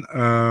Glenn,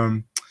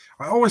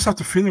 I always have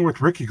the feeling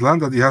with Ricky Glenn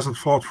that he hasn't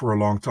fought for a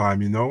long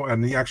time, you know,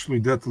 and he actually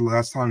did. The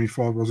last time he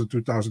fought was in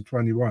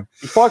 2021.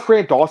 He fought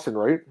Grant Dawson,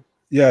 right?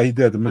 Yeah, he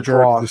did. The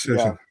majority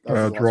decision.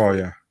 Draw,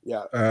 yeah.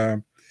 Yeah.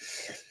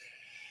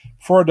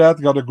 For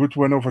that, got a good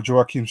win over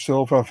Joaquim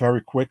Silva very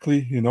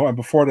quickly, you know, and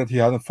before that, he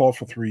hadn't fought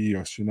for 3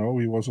 years, you know,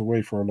 he was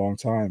away for a long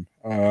time.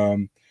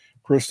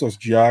 Christos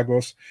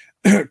Giagos.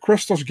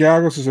 Christos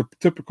Giagos is a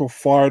typical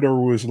fighter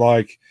who is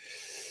like,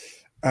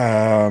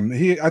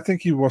 I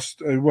think he was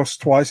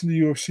twice in the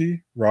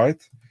UFC,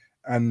 right?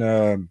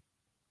 And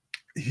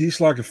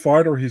he's like a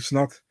fighter. He's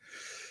not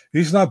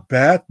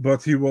bad,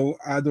 but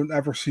I don't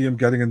ever see him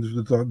getting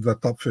into the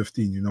top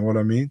 15. You know what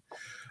I mean?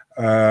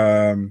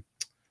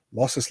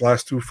 Lost his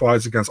last 2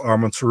 fights against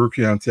Arman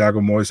Tsarukyan and Thiago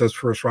Moises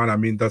first round. I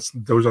mean,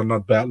 those are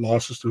not bad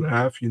losses to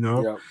have, you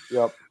know.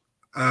 Yep.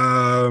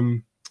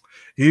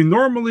 He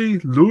normally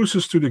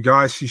loses to the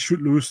guys he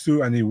should lose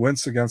to, and he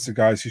wins against the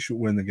guys he should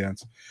win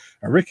against.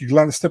 And Ricky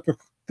Glenn is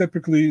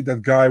typically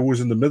that guy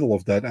who's in the middle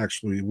of that,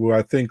 actually, who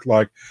I think,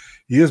 like,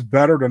 he is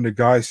better than the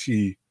guys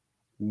he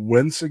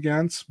wins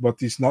against, but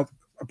he's not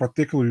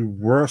particularly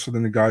worse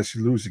than the guys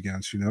he loses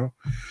against, you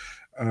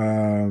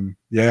know.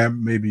 Yeah,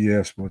 maybe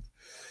yes, but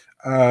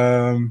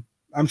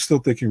I'm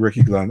still taking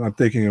Ricky Glenn. I'm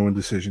taking him in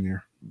decision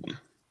here.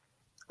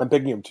 I'm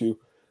picking him too,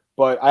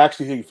 but I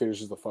actually think he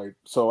finishes the fight.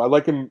 So I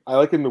like him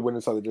to win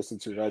inside the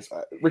distance here, guys.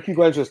 Ricky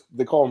Glenn,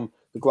 they call him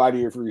the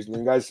gladiator for a reason. The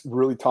guy's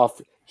really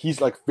tough.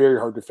 He's like very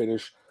hard to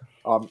finish.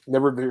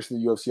 Never finished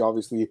in the UFC,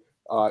 obviously.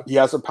 He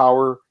has some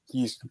power.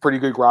 He's a pretty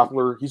good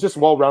grappler. He's just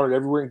well-rounded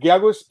everywhere. And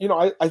Giagos, you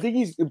know, I think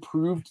he's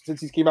improved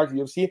since he came back to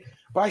the UFC,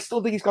 but I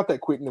still think he's got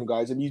that quit in him,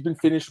 guys. And he's been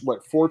finished,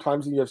 4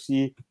 times in the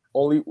UFC?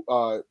 Only,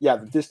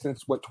 the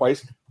distance,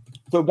 twice.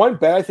 The one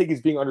bet I think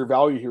is being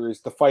undervalued here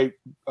is the fight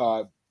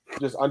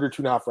just under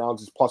 2.5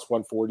 rounds is plus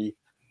 140.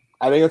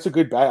 I think that's a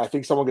good bet. I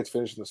think someone gets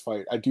finished in this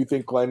fight. I do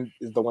think Glenn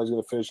is the one who's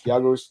going to finish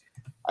Giagos.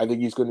 I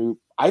think he's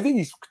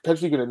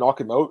potentially going to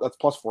knock him out. That's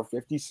plus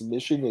 450.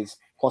 Submission is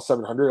plus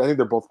 700. I think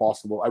they're both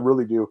possible. I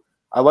really do.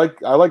 I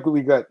like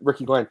we got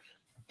Ricky Glenn.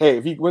 Hey,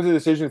 if he wins the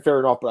decision, fair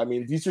enough. But I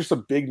mean, these are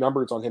some big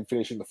numbers on him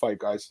finishing the fight,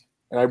 guys.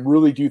 And I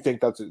really do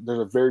think there's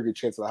a very good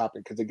chance of that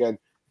happening. Because again,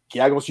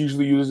 Giagos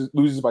usually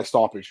loses by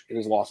stoppage in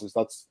his losses.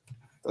 That's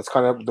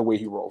kind of the way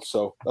he rolls.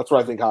 So that's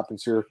what I think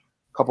happens here.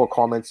 A couple of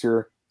comments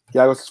here.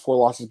 Giagos has 4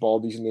 losses, but all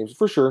decent names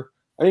for sure.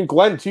 I mean,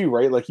 Glenn too,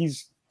 right? Like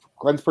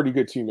Glenn's pretty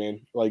good too,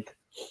 man. Like,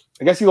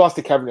 I guess he lost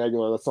to Kevin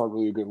Aguilar. That's not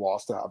really a good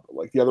loss to have, but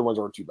like the other ones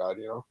aren't too bad,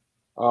 you know.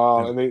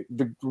 And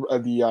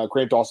the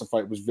Grant Dawson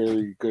fight was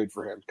very good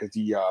for him because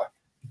he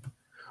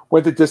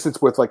went the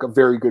distance with like a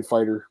very good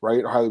fighter,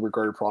 right? A highly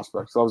regarded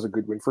prospect. So that was a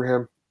good win for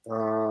him.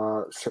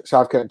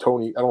 Shavkat and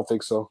Tony, I don't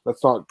think so.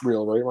 That's not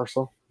real, right,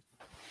 Marcel?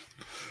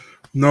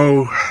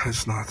 No,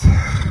 it's not.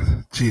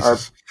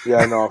 Jesus.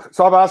 Yeah, no.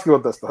 Stop asking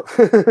about that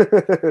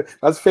stuff.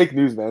 That's fake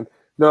news, man.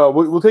 No,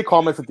 we'll take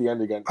comments at the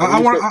end again. I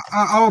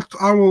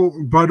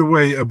will. By the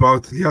way,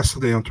 about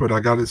yesterday on Twitter, I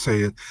gotta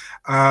say it.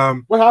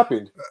 What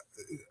happened?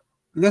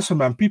 Listen,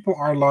 man. People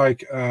are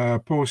like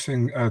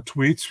posting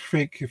tweets,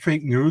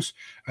 fake news,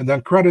 and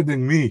then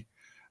crediting me,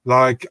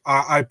 like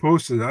I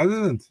posted it. I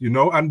didn't, you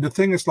know. And the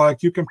thing is,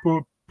 like, you can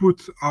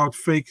put out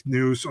fake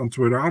news on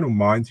Twitter. I don't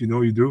mind, you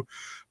know, you do,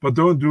 but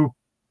don't do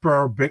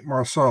per Big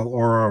Marcel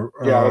or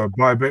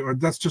by Big.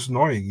 That's just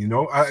annoying, you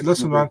know.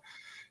 Listen, man.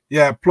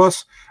 Yeah.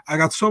 Plus, I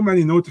got so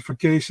many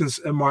notifications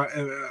in my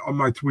on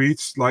my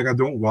tweets. Like, I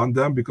don't want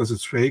them because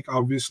it's fake,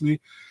 obviously.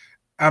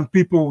 And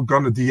people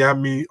gonna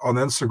DM me on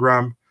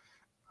Instagram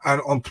and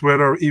on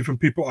Twitter. Even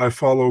people I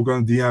follow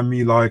gonna DM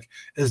me like,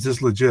 "Is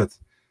this legit?"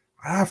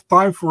 I have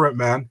time for it,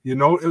 man. You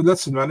know,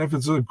 listen, man. If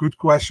it's a good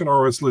question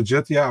or it's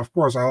legit, yeah, of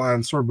course I'll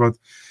answer. But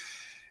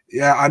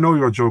yeah, I know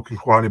you're joking,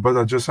 Kwani, but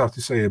I just have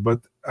to say it. But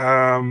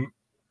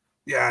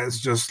yeah, it's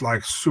just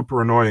like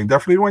super annoying.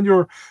 Definitely when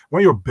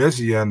you're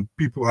busy and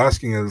people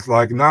asking it, it's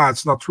like, nah,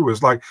 it's not true.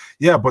 It's like,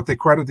 yeah, but they're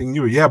crediting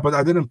you. Yeah, but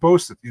I didn't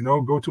post it. You know,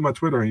 go to my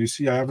Twitter and you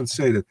see I haven't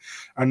said it.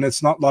 And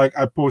it's not like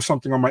I post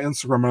something on my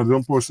Instagram and I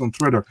don't post it on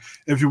Twitter.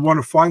 If you want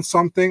to find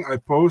something I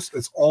post,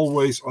 it's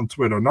always on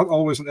Twitter. Not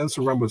always on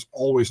Instagram, but it's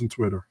always on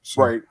Twitter.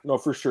 So. Right. No,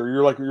 for sure.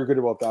 You're good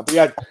about that. But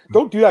yeah,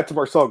 don't do that to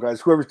Marcel,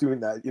 guys. Whoever's doing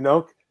that, you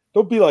know,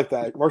 don't be like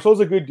that. Marcel's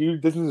a good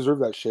dude. Doesn't deserve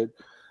that shit.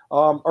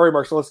 All right,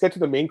 Marcel, let's get to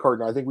the main card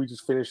now. I think we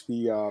just finished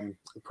the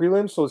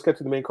prelims, so let's get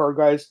to the main card,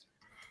 guys.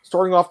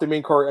 Starting off the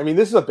main card, I mean,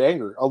 this is a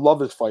banger. I love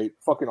this fight.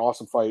 Fucking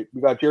awesome fight.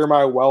 We got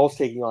Jeremiah Wells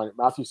taking on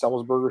Matthew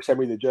Semmelsberger,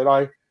 Sammy the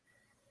Jedi.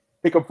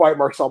 Pick up fight,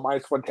 Marcel,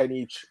 minus 110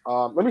 each.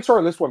 Let me start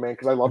on this one, man,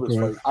 because I love this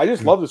fight. I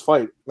just love this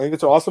fight. I think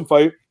it's an awesome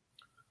fight.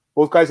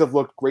 Both guys have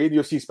looked great in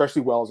the UFC,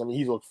 especially Wells. I mean,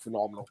 he's looked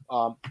phenomenal.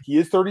 He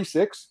is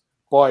 36,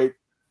 but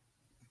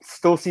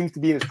still seems to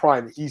be in his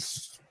prime.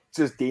 He's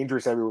just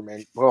dangerous everywhere,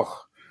 man. Ugh.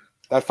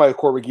 That fight with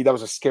Court McGee, that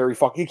was a scary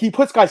fuck. He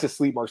puts guys to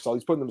sleep, Marcel.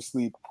 He's putting them to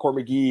sleep. Court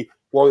McGee,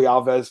 Warley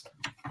Alves,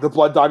 the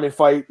Blood Diamond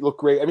fight looked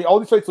great. I mean, all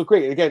these fights look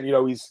great. And again, you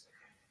know, he's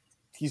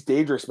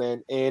dangerous,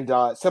 man. And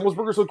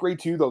Semmelsberger's look great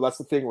too, though. That's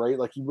the thing, right?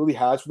 Like, he really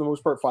has, for the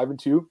most part,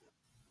 5-2.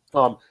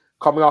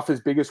 Coming off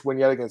his biggest win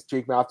yet against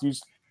Jake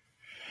Matthews.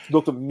 He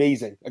looked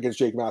amazing against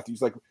Jake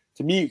Matthews. Like,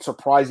 to me,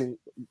 surprisingly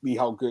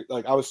how good.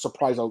 Like, I was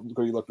surprised how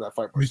good he looked in that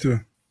fight. Me too.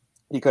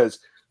 Because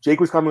Jake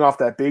was coming off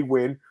that big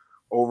win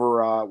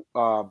over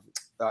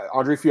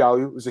Andre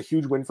Fialho. It was a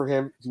huge win for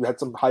him. He had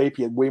some hype.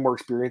 He had way more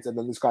experience. And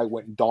then this guy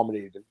went and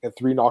dominated him. Had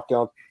 3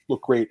 knockdowns.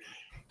 Looked great.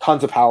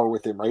 Tons of power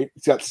with him, right?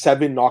 He's got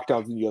 7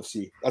 knockdowns in the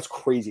UFC. That's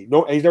crazy.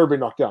 No, and he's never been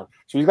knocked down.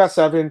 So he's got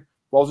 7.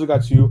 Wells has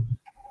got 2.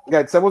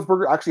 Again,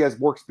 Semmelsberger actually has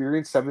more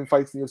experience, 7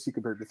 fights in the UFC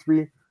compared to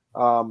 3.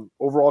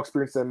 Overall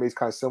experience in MMA is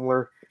kind of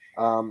similar.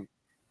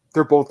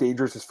 They're both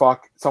dangerous as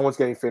fuck. Someone's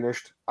getting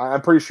finished.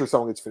 I'm pretty sure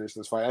someone gets finished in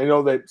this fight. I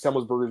know that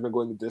Semmelsberger's been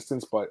going the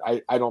distance, but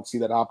I don't see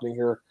that happening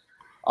here.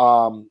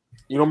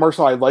 You know,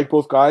 Marcel, I like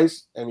both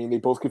guys. I mean, they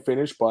both could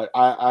finish, but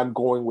I'm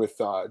going with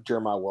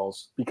Jeremiah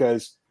Wells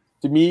because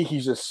to me,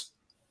 he's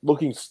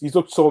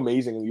looked so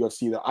amazing in the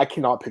UFC that I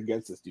cannot pick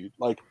against this dude.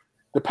 Like,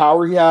 the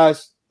power he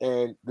has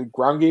and the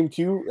ground game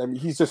too. I mean,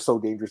 he's just so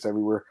dangerous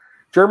everywhere.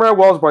 Jeremiah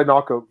Wells by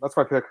knockout. That's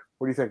my pick.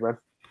 What do you think, man?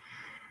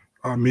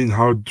 I mean,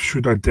 how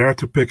should I dare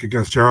to pick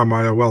against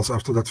Jeremiah Wells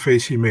after that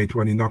face he made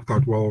when he knocked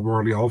out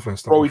Warley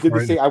Alves? Bro, he did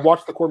the same. I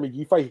watched the Court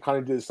McGee fight. He kind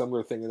of did a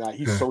similar thing in that.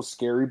 He's so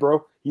scary,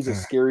 bro. He's a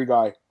scary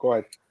guy. Go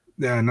ahead.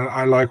 Yeah, and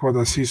I like what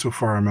I see so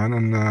far, man.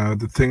 And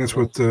the thing is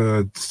with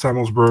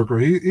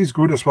Semmelsberger, he's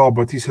good as well,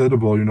 but he's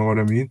hittable, you know what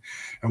I mean?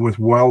 And with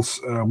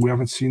Wells, we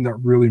haven't seen that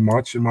really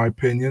much, in my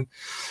opinion.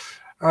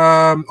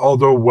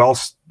 Although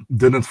Wells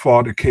didn't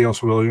fought a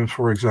Chaos Williams,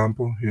 for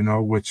example, you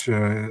know, which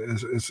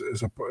is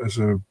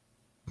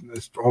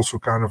also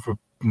kind of a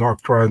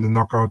try to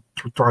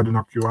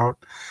knock you out.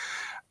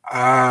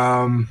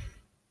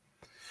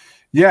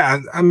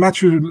 Yeah, and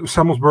Matthew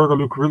Semmelsberger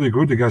looked really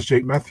good against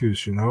Jake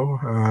Matthews, you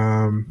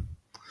know.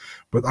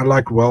 But I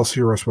like Wells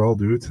here as well,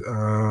 dude.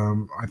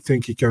 I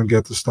think he can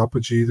get the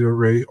stoppage either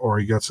way, or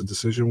he gets a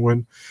decision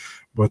win.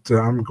 But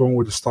I'm going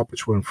with a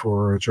stoppage win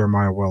for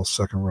Jeremiah Wells,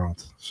 second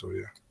round. So,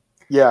 yeah.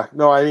 Yeah,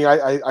 no, I mean,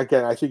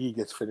 I think he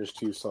gets finished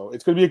too. So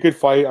it's going to be a good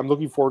fight. I'm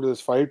looking forward to this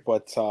fight.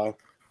 But,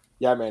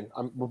 yeah, man,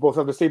 we both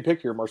have the same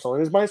pick here, Marcel.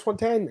 And it's minus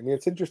 110. I mean,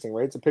 it's interesting,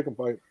 right? It's a pick and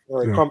fight.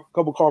 All right,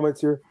 couple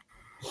comments here.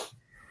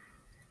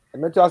 I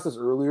meant to ask this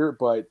earlier,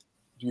 but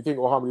do you think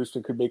Mohammed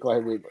Usman could make light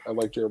heavyweight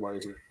like Jeremiah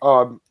here?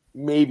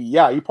 Maybe.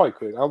 Yeah, he probably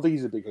could. I don't think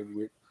he's a big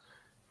heavyweight.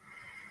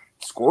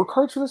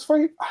 Scorecards for this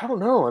fight? I don't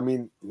know. I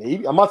mean,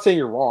 maybe. I'm not saying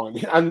you're wrong.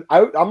 I mean,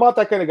 I'm not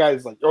that kind of guy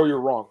who's like, oh,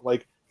 you're wrong.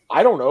 Like,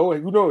 I don't know.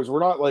 Who knows?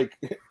 We're not like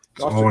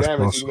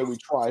Nostradamus, even though we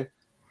try.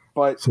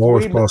 But it's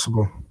always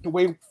possible. The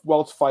way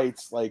Wells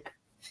fights, like,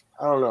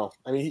 I don't know.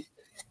 I mean,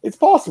 it's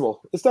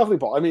possible. It's definitely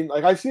possible. I mean,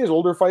 like I've seen his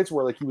older fights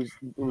where like it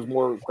was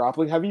more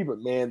grappling heavy, but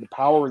man, the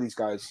power of these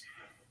guys,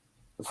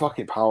 the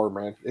fucking power,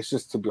 man, it's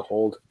just to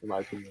behold, in my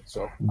opinion.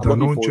 So I'm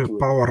looking forward to it.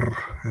 Power.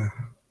 Yeah.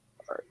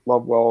 All right.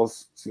 Love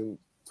Wells.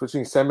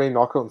 Switching Semi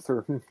knockout in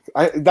third.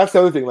 That's the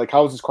other thing. Like,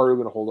 how is his cardio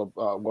going to hold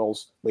up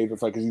Wells later in the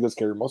fight? Because he does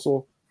carry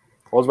muscle.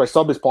 Wells by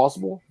sub is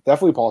possible.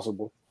 Definitely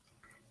possible.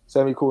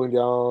 Semi cooling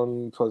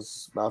down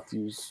plus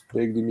Matthews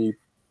big to me.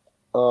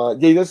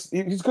 Yeah,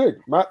 he's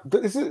good.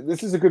 This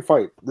is a good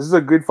fight. This is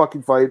a good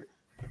fucking fight.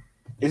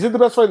 Is it the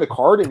best fight in the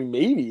card? I mean,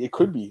 maybe it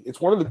could be.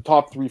 It's one of the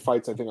top 3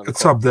 fights I think on the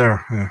It's card. up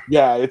there. Yeah.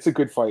 Yeah, it's a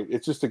good fight.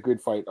 It's just a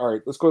good fight. All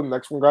right, let's go to the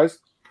next one, guys.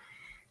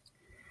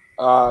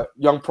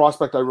 Young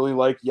prospect I really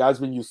like,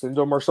 Yasmin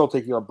Yusindo Marcel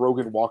taking on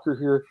Brogan Walker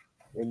here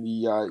in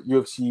the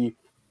UFC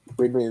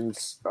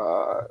women's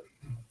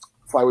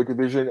flyweight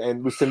division,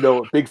 and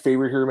Lucindo, big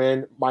favorite here,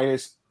 man.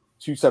 Minus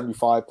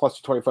 275,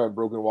 plus 225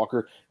 Brogan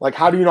Walker. Like,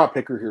 how do you not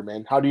pick her here,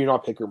 man? How do you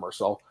not pick her,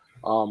 Marcel?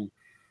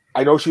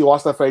 I know she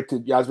lost that fight to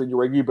Yasmin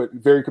Uregi, but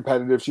very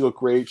competitive. She looked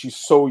great. She's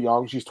so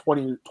young. She's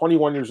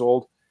 21 years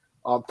old.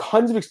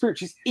 Tons of experience.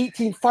 She's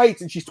 18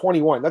 fights and she's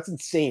 21. That's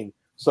insane.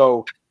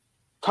 So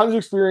tons of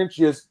experience.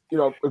 She has,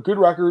 a good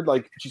record.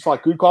 Like, she's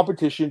fought good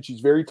competition. She's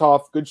very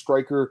tough, good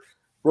striker.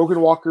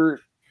 Brogan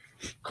Walker,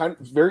 kind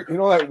of very,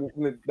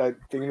 that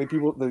thing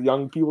that the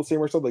young people say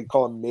herself, they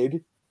call him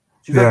mid.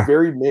 She's like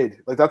very mid.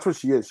 Like, that's what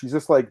she is. She's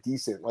just like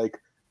decent, like,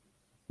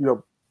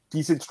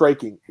 decent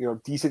striking,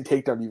 decent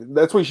takedown. Even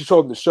that's what she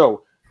showed in the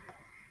show.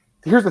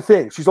 Here's the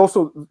thing: she's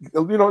also,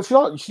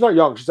 she's not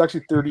young. She's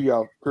actually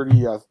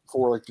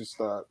 34, like just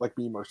like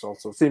me, Marcel.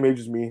 So same age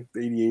as me,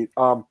 88.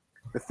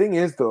 The thing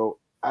is, though,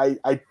 I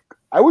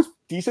was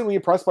decently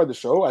impressed by the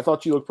show. I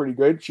thought she looked pretty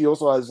good. She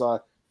also has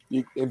the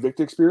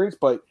Invicta experience,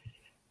 but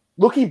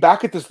looking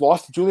back at this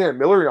loss to Julianne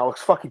Miller now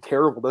looks fucking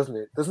terrible, doesn't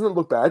it? Doesn't it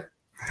look bad?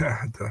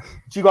 Yeah, it does.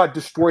 She got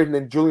destroyed, and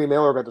then Julianne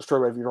Miller got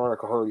destroyed by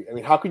Veronica Hardy. I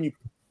mean, how can you?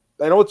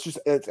 I know it's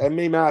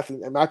MMA math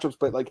and matchups,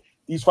 but like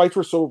these fights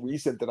were so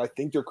recent that I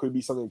think there could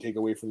be something to take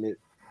away from it.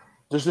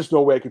 There's just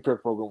no way I could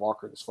pick Brogan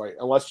Walker in this fight,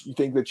 unless you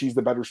think that she's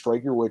the better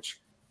striker, which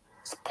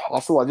is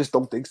possible. I just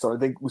don't think so. I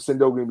think Lucindo is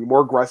going to be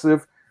more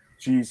aggressive.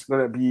 She's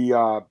going to be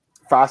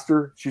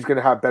faster. She's going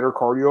to have better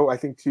cardio, I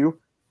think, too.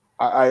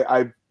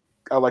 I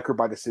like her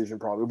by decision,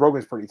 probably.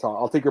 Brogan's pretty tall.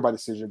 I'll take her by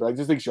decision, but I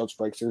just think she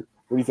outstrikes her.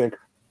 What do you think?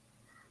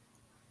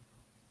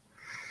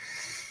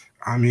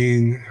 I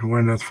mean,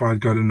 when that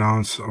fight got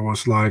announced, I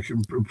was like,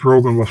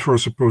 Brogan was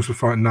first supposed to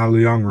fight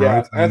Nali Young, right?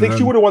 Yeah, and I think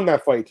she would have won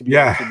that fight, to be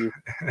honest with you.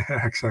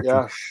 Exactly.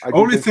 Yeah,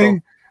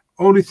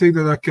 only thing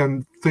that I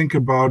can think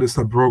about is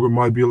that Brogan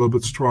might be a little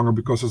bit stronger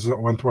because it's at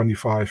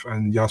 125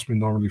 and Yasmin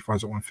normally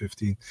fights at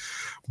 115.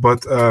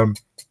 But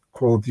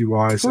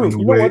quality-wise and the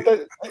you way... know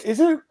what is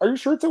it? Are you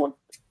sure it's at one?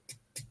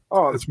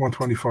 Oh, it's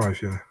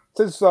 125, yeah. It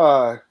says,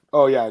 oh,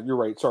 yeah, you're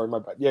right. Sorry, my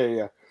bad.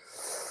 Yeah.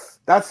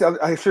 That's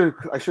I should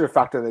have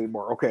factored that in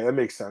more. Okay, that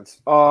makes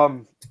sense.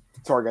 Sorry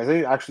guys,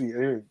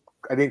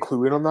 I didn't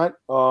clue in on that.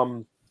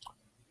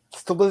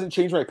 Still doesn't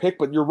change my pick,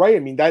 but you're right. I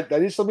mean that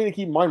is something to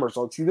keep in mind,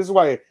 Marcel. See, this is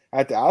why I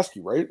had to ask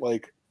you, right?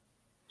 Like,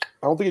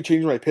 I don't think it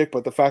changed my pick,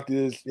 but the fact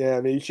is,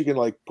 yeah, maybe she can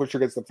like push her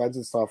against the fence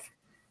and stuff,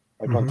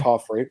 like on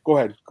tough, right? Go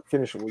ahead,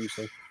 finish it. What you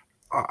say?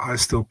 I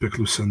still pick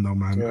Lucindo,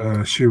 man.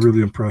 Yeah. She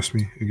really impressed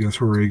me against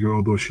Horrego,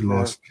 although she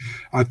lost.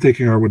 I'm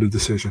taking her with a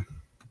decision.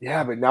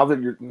 Yeah, but now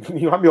that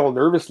you might be all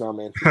nervous now,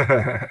 man.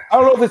 I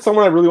don't know if it's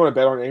someone I really want to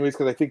bet on anyways,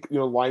 because I think,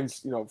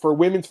 lines, for a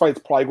women's fight,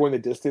 it's probably going the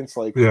distance.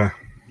 Like, it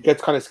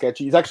gets kind of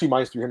sketchy. He's actually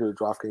minus 300 at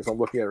DraftKings. I'm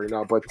looking at it right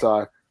now,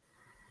 but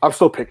I'm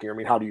still picking her. I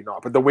mean, how do you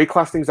not? But the weight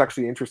class thing is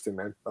actually interesting,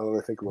 man, now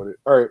that I think about it.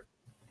 All right.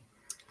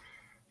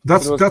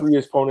 That's 3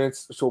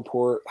 opponents, so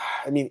poor.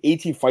 I mean,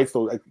 18 fights,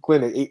 though. Like,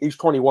 Glenn, at age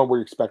 21, what are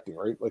you expecting,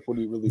 right? Like, what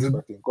are you really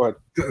expecting? Go ahead.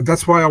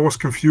 That's why I was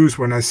confused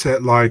when I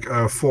said, like,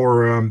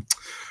 for...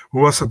 who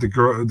was that? The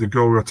girl we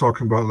were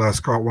talking about last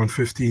card,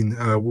 115.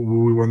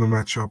 We won the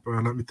matchup.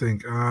 Let me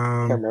think.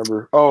 I can't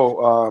remember.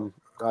 Oh,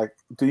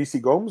 Denise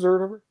Gomes or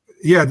whatever?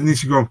 Yeah,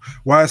 Denise Gomes.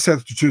 Why I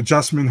said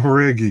Jasmine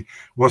Horegi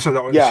was it?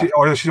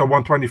 She's at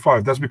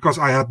 125. That's because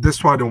I had this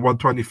fight on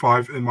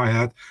 125 in my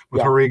head,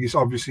 but Horegi's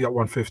obviously at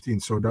 115,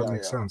 so that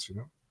makes sense,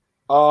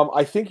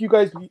 I think you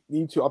guys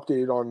need to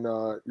update it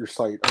on your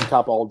site on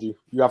Tapology.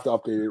 You have to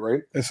update it,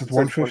 right? Is it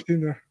 115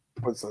 there?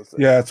 What says that?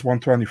 Yeah, it's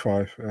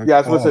 125. Yeah,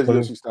 that's what it says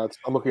UFC stats.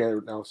 I'm looking at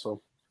it now,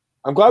 so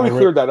I'm glad we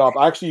cleared that up.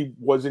 I actually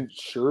wasn't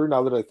sure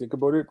now that I think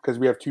about it because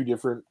we have two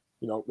different,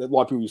 a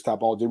lot of people use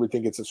Tapology. They would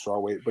think it's a straw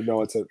weight, but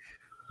no, it's a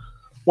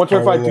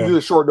 125 due to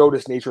the short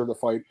notice nature of the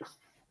fight.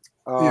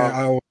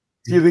 Do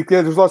you think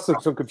there's lots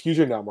of some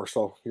confusion now,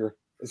 Marcel, here?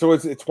 So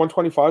it's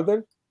 125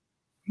 then?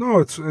 No,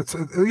 it's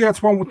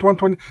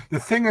 120. The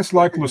thing is,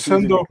 like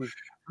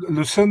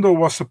Lucindo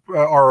was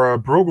our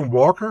Brogan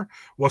Walker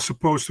was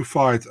supposed to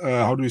fight.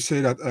 How do you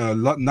say that?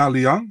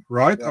 Nali Young,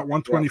 right? At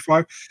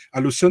 125,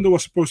 and Lucindo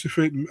was supposed to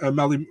fight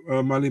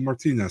Mali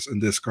Martinez in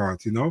this card,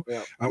 at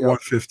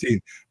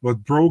 115.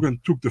 But Brogan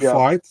took the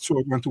fight, so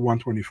it went to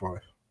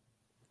 125.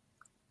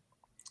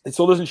 It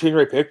still doesn't change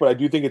my pick, but I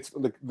do think it's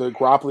the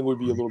grappling would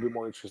be a little bit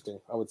more interesting,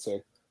 I would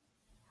say.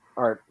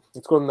 All right,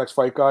 let's go to the next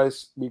fight,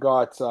 guys. We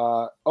got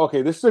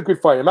okay, this is a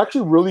good fight. I'm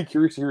actually really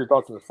curious to hear your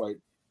thoughts on this fight.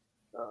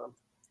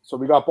 So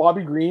we got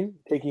Bobby Green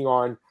taking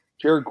on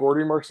Jared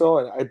Gordon, Marcel,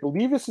 and I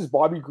believe this is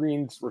Bobby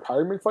Green's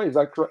retirement fight. Is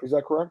that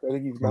correct? I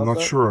think he's. I'm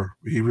not sure.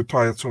 He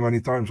retired so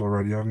many times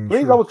already. Let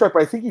me double check,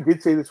 but I think he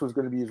did say this was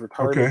going to be his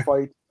retirement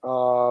fight.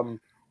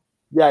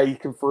 Yeah, he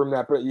confirmed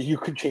that, but you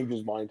could change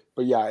his mind.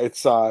 But yeah,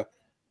 it's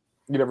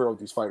you never know with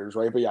these fighters,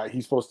 right? But yeah,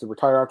 he's supposed to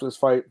retire after this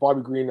fight.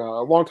 Bobby Green,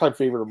 a longtime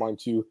favorite of mine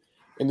too,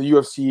 in the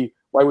UFC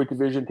lightweight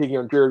division, taking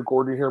on Jared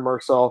Gordon here,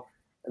 Marcel.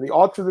 And the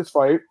odds for this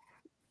fight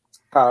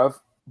have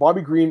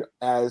Bobby Green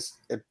as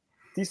a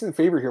decent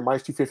favorite here,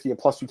 minus 250 and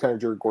plus 210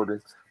 Jared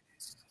Gordon.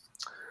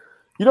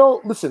 You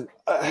know, listen,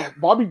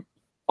 Bobby,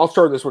 I'll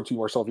start this one too,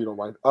 Marcel, if you don't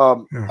mind.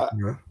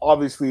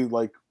 Obviously,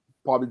 like,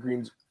 Bobby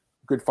Green's a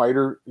good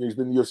fighter. He's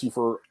been in the UFC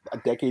for a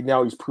decade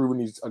now. He's proven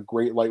he's a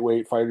great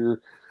lightweight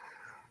fighter.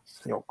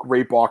 You know,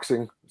 great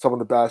boxing, some of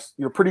the best.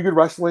 You know, pretty good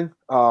wrestling,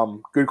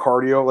 good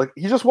cardio. Like,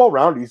 he's just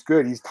well-rounded. He's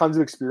good. He's tons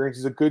of experience.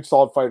 He's a good,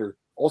 solid fighter.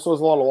 Also has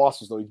a lot of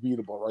losses, though. He's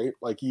beatable, right?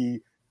 Like,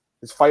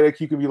 his fight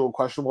IQ can be a little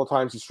questionable at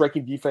times. His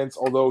striking defense,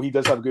 although he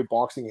does have good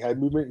boxing and head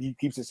movement, he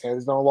keeps his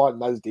hands down a lot,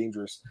 and that is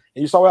dangerous.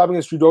 And you saw what happened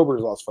against Drew Dober in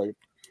his last fight,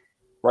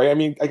 right? I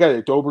mean, I get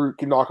it. Dober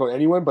can knock out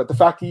anyone, but the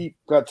fact he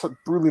got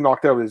brutally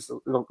knocked out is a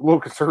little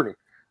concerning,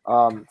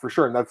 for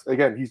sure. And that's,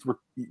 again, he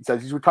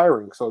says he's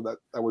retiring, so that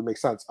would make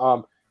sense.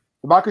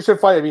 The Makhachev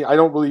fight, I mean, I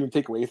don't really even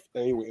take away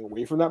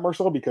from that,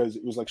 Marcel, because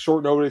it was like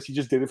short notice. He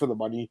just did it for the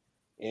money,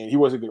 and he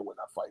wasn't going to win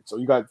that fight. So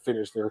you got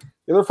finished there.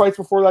 The other fights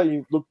before that,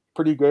 you looked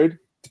pretty good.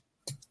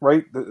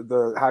 Right,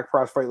 the Hack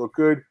Press fight looked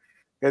good.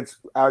 Against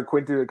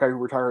Quinton, the guy who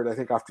retired, I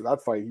think after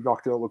that fight, he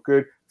knocked it out, looked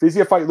good.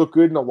 Fiziev fight looked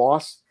good in a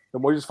loss. The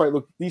Moises fight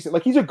looked decent.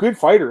 Like, he's a good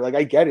fighter. Like,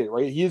 I get it,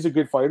 right? He is a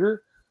good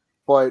fighter,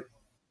 but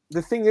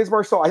the thing is,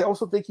 Marcel, I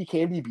also think he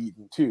can be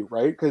beaten too,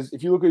 right? Because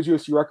if you look at his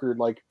UFC record,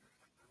 like,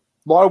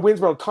 a lot of wins,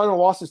 but a ton of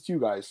losses too,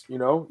 guys. You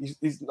know,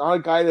 he's not a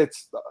guy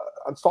that's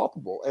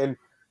unstoppable. And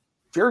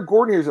Jared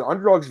Gordon here as an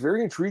underdog is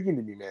very intriguing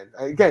to me, man.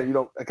 Again, you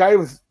know, a guy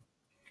with,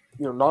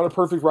 you know, not a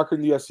perfect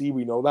record in the UFC,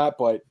 we know that,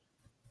 but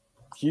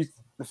the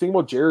thing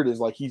about Jared is,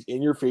 like, he's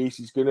in your face.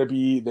 He's going to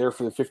be there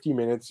for the 50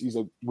 minutes. He's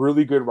a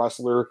really good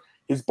wrestler.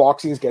 His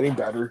boxing is getting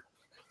better.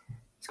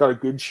 He's got a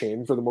good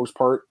chin for the most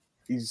part.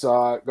 He's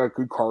got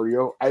good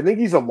cardio. I think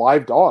he's a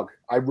live dog.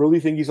 I really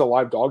think he's a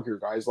live dog here,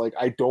 guys. Like,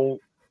 I don't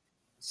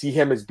see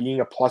him as being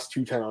a plus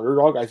 210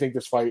 underdog. I think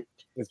this fight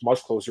is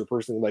much closer,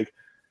 personally. Like,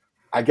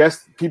 I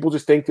guess people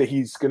just think that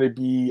he's going to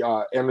be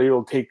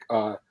able to take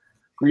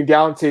Green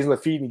down, stays on the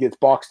feet, and gets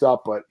boxed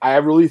up. But I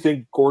really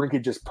think Gordon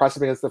could just press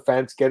him against the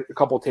fence, get a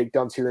couple of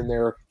takedowns here and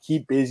there,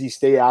 keep busy,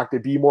 stay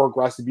active, be more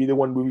aggressive, be the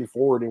one moving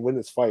forward, and win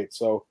this fight.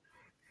 So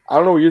I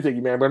don't know what you're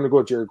thinking, man. I'm going to go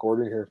with Jared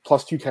Gordon here.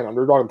 Plus 210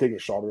 underdog. I'm taking a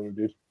shot at him,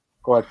 dude.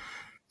 Go ahead.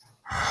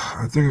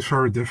 I think it's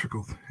very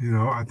difficult. You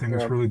know, I think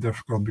it's really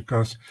difficult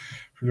because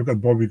if you look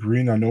at Bobby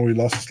Green, I know he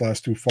lost his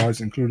last two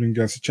fights, including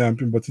against the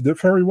champion, but he did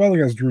very well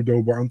against Drew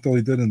Dober until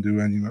he didn't do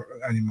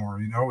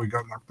anymore. You know, he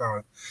got knocked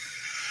out.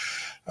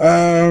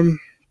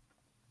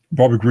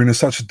 Bobby Green is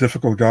such a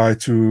difficult guy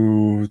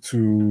to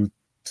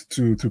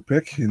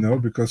pick, you know,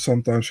 because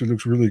sometimes he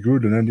looks really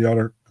good, and then the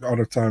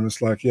other time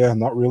it's like, yeah,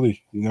 not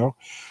really, you know.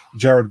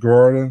 Jared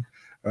Gordon,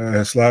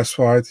 his last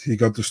fight, he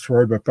got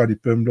destroyed by Paddy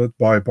Pimblett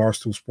by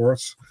Barstool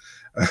Sports.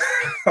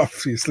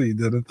 Obviously, he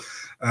didn't.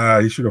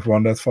 He should have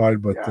won that fight,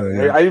 but I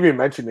didn't even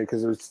mention it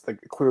because it was like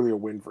clearly a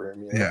win for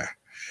him. Yeah.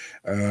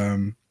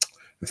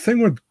 The thing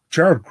with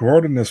Jared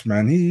Gordon is,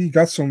 man, he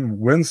got some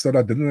wins that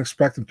I didn't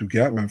expect him to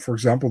get, man. For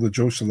example, the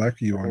Joe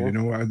Selecki one, you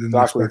know, I didn't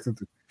expect it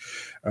to.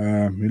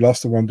 He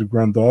lost the one to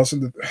Grant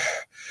Dawson.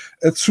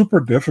 It's super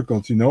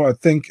difficult, you know. I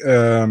think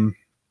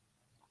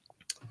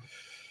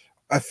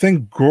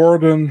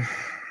Gordon,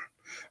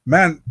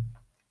 man,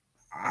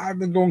 I've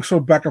been going so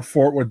back and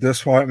forth with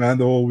this fight, man,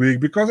 the whole week,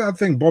 because I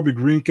think Bobby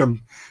Green can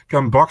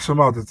box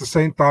him out. At the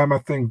same time, I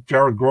think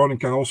Jared Gordon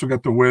can also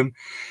get the win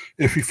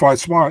if he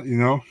fights smart, you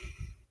know.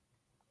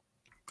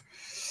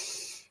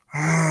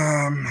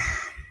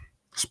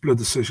 Split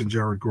decision,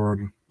 Jared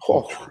Gordon.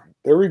 Oh,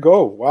 there we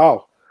go.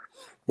 Wow.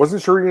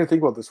 Wasn't sure you were going to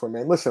think about this one,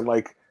 man. Listen,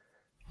 like,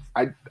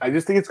 I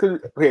just think it's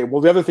good. Okay, well,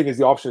 the other thing is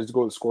the option is to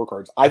go to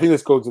scorecards. I think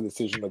this goes to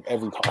decision, like,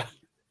 every time.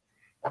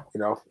 You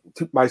know,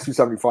 minus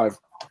 275.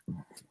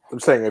 I'm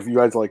saying, if you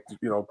guys like,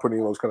 you know,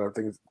 putting those kind of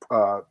things,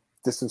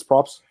 distance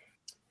props,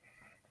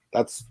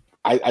 I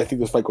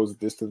think this fight goes to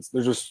distance.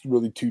 They're just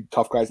really two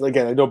tough guys.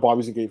 Again, I know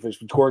Bobby's a game finish,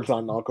 but Gordon's not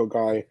a knockout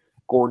guy.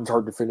 Gordon's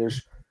hard to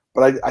finish.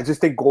 But I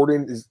just think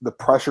Gordon is the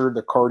pressure,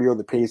 the cardio,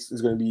 the pace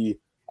is going to be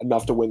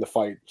enough to win the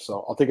fight.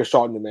 So I'll take a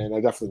shot in the man. I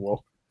definitely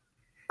will.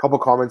 A couple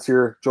comments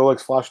here. Joe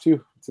likes Flash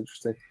too. It's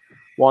interesting.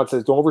 Juan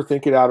says, don't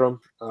overthink it, Adam.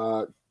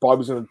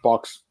 Bobby's going to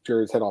box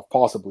Jared's head off.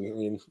 Possibly. I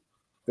mean,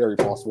 very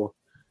possible.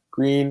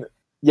 Green.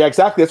 Yeah,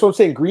 exactly. That's what I'm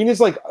saying. Green is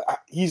like,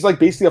 he's like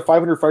basically a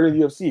 500 fighter in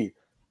the UFC.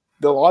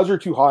 The odds are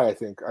too high, I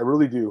think. I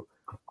really do.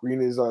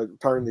 Green is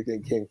retiring the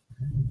king.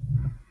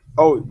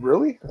 Oh,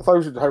 really? I thought he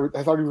was retiring.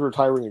 I thought he was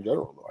retiring in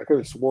general. Though. I could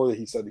have swore that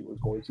he said he was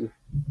going to.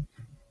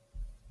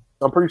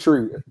 I'm pretty sure.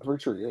 He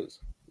is.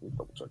 Let me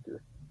double check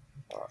here.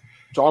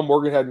 John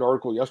Morgan had an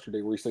article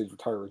yesterday where he said he's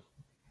retiring.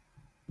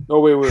 No,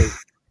 wait.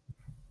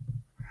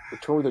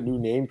 Return with a new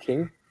name,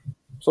 King.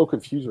 I'm so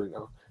confused right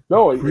now.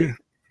 No,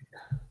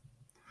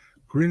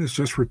 Green is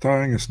just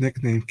retiring his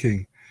nickname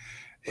King.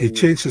 He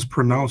changed his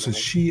pronouns as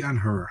she and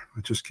her.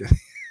 I'm just kidding.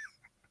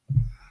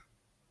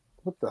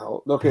 What the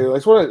hell? Okay, I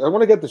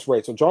want to get this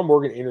right. So John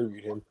Morgan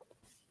interviewed him,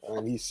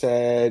 and he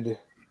said,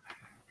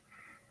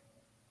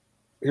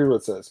 "Here's what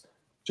it says: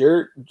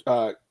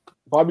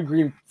 Bobby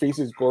Green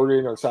faces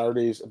Gordon on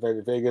Saturday's event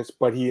in Vegas,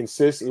 but he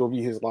insists it will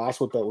be his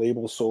last with that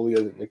label solely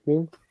as a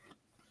nickname."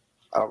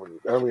 I don't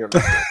really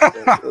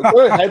understand.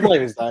 What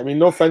headline is that? I mean,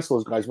 no offense to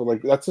those guys, but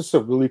like that's just a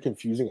really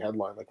confusing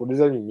headline. Like, what does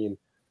that even mean?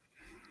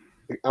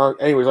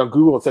 Anyways, on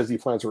Google it says he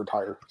plans to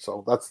retire,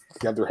 so that's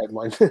the other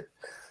headline.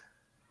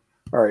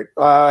 All right,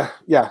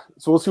 yeah.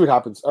 So we'll see what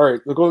happens. All right,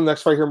 we'll go to the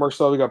next fight here,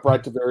 Marcel. We got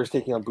Brad Tavares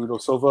taking on Bruno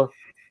Silva,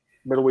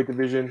 middleweight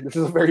division. This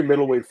is a very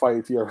middleweight fight,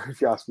 if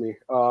you ask me.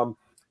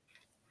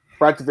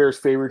 Brad Tavares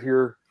favored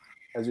here,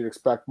 as you'd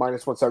expect,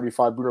 minus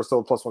 175. Bruno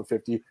Silva plus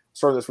 150.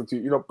 Starting this one too.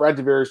 You know, Brad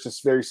Tavares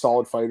just very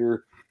solid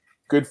fighter,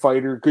 good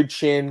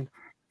chin,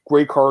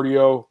 great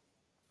cardio,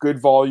 good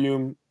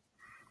volume.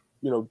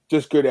 You know,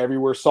 just good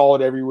everywhere,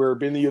 solid everywhere.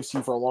 Been in the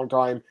UFC for a long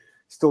time,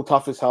 still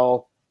tough as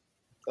hell.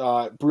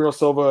 Bruno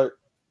Silva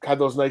had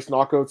those nice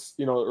knockouts,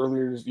 you know,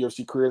 earlier in his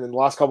UFC career. And then the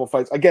last couple of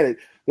fights, I get it.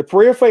 The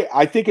Pereira fight,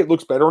 I think it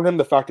looks better on him.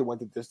 The fact it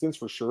went the distance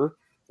for sure.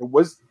 It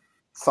was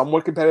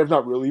somewhat competitive,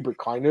 not really, but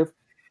kind of.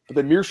 But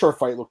the Mearshart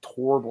fight looked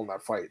horrible in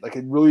that fight. Like,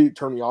 it really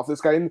turned me off this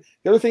guy. And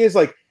the other thing is,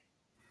 like,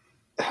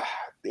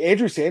 the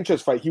Andrew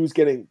Sanchez fight, he was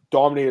getting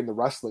dominated in the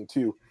wrestling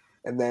too.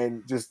 And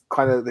then just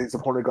kind of his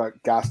opponent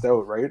got gassed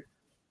out, right?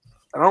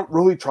 I don't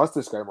really trust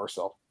this guy,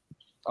 Marcel.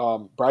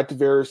 Brad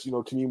Tavares, you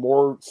know, to me,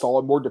 more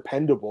solid, more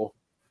dependable.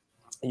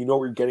 And you know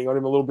what you're getting on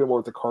him a little bit more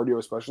with the cardio,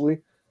 especially.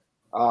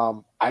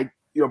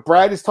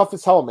 Brad is tough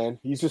as hell, man.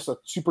 He's just a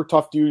super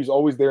tough dude. He's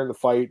always there in the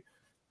fight.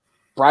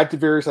 Brad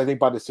Tavares, I think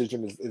by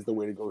decision is the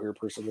way to go here,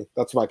 personally.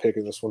 That's my pick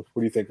in this one.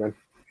 What do you think, man?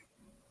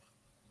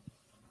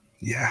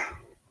 Yeah,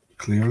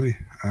 clearly.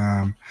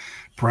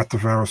 Brad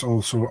Tavares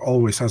also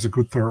always has a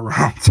good third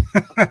round.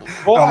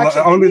 Well,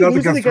 actually, only not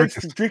against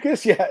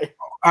Dricus,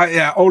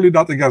 yeah. Only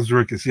not against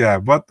Dricus, yeah.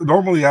 But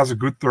normally he has a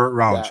good third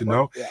round, you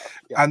know? Yeah.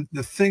 And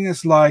the thing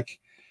is, like,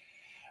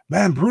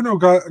 man, Bruno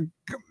got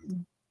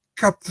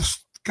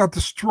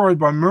destroyed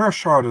by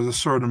Mearshart at a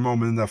certain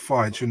moment in that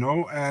fight, you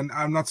know? And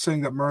I'm not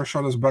saying that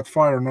Mearshart is a bad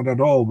fighter, not at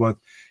all, but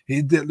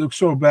he did look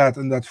so bad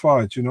in that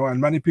fight, you know?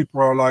 And many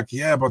people are like,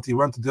 yeah, but he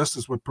went the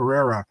distance with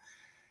Pereira.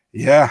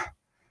 Yeah,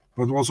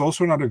 but it was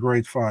also not a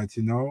great fight,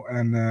 you know?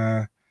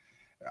 And,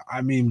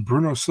 I mean,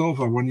 Bruno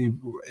Silva, when he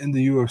in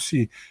the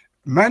UFC,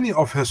 many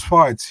of his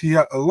fights, he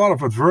had a lot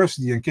of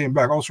adversity and came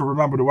back. Also,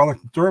 remember the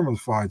Wellington Turman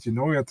fight, you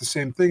know? He had the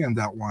same thing in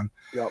that one.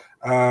 Yep.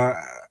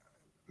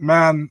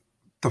 Man,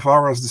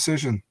 Tavares'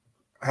 decision.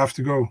 Have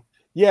to go.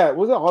 Yeah, it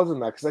wasn't odds on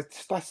that because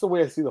that's the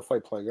way I see the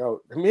fight playing out.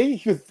 Maybe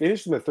he could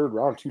finish in the third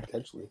round too,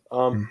 potentially.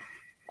 I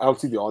don't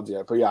see the odds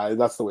yet, but yeah,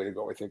 that's the way to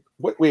go, I think.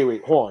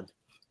 Wait, hold on.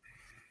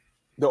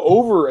 The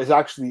over is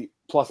actually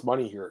plus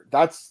money here.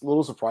 That's a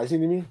little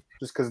surprising to me,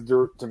 just because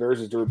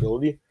Tavares'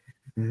 durability.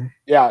 Mm-hmm.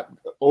 Yeah,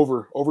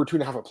 over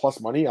 2.5 at plus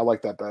money. I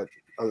like that bet.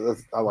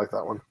 I like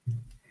that one.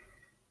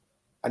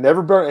 I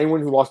never bet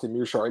anyone who lost to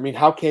Mearshart. I mean,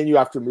 how can you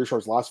after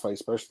Mearshart's last fight,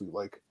 especially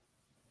like?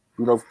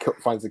 Bruno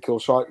finds the kill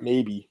shot.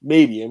 Maybe.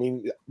 I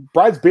mean,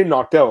 Brad's been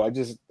knocked out.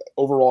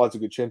 Overall, it's a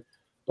good chin.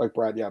 Like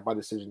Brad, yeah, by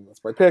decision.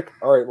 That's my pick.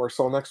 All right,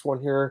 Marcel, next one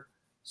here.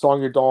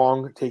 Song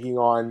Yadong taking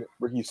on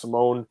Ricky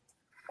Simone.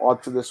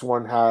 Odds for this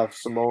one have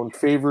Simone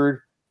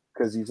favored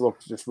because he's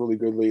looked just really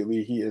good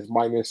lately. He is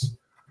minus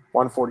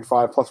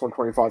 145, plus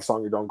 125.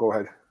 Song Yadong, go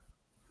ahead.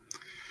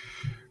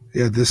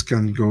 Yeah, this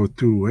can go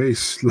two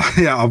ways.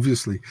 Yeah,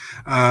 obviously.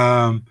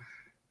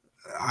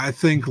 I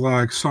think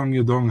like Song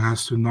Yadong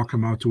has to knock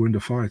him out to win the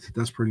fight.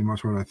 That's pretty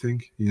much what I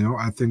think. You know,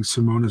 I think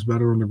Simone is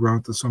better on the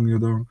ground than Song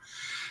Yadong.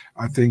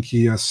 I think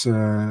he has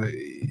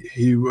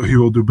he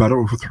will do better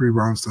over 3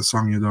 rounds than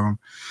Song Yadong.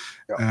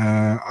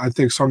 Yeah. I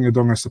think Song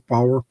Yadong has the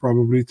power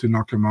probably to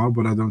knock him out,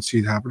 but I don't see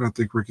it happen. I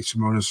think Ricky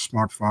Simone is a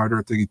smart fighter.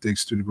 I think he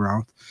takes to the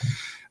ground.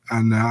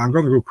 And I'm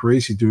going to go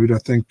crazy, dude. I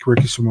think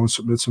Ricky Simone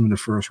submits him in the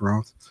first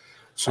round.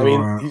 So, I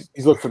mean,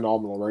 he's looked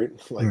phenomenal, right?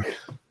 Like,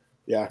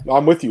 yeah, no,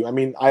 I'm with you. I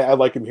mean, I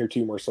like him here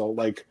too, Marcel.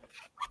 Like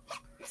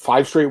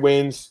 5 straight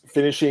wins,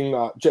 finished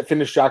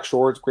Jack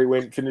Shore. It's a great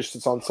win. Finished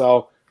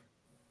Sansel.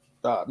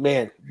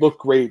 Man, looked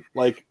great.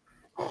 Like,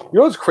 you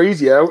know what's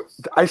crazy?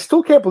 I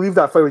still can't believe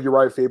that fight with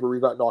Uriah Faber where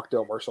he got knocked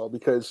out, Marcel,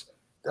 because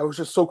that was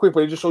just so quick.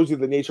 But it just shows you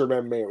the nature of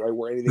MMA, right?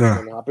 Where anything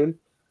can happen.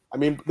 I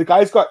mean, the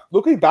guy's got.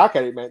 Looking back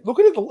at it, man. Look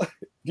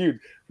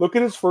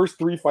at his first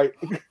 3 fights.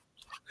 Look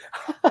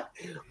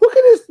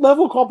at his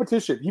level of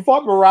competition. He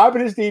fought Merab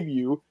in his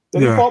debut.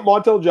 Then he fought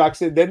Montel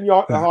Jackson. Then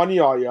Hani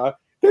Yahya.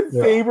 Then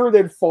Faber.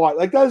 Then fought.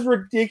 Like, that's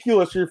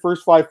ridiculous for your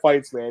first 5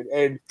 fights, man.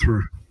 And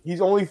True.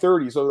 He's only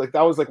 30, so like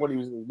that was like when he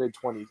was in his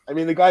mid-20s. I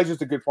mean, the guy's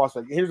just a good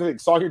prospect. Here's the thing: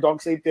 Song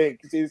Yadong, same thing.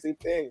 Can say the same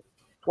thing.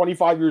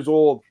 25 years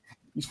old.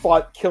 He's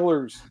fought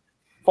killers,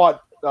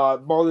 fought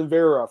Marlon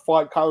Vera,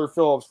 fought Kyler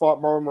Phillips,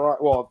 fought Marlon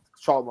Moraes. Well,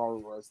 Charles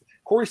Marlon Moraes.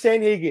 Corey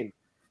Sandhagen.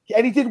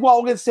 And he did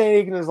well against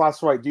Sandhagen in his last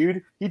fight,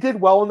 dude. He did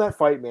well in that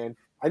fight, man.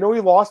 I know he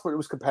lost, but it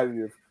was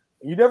competitive.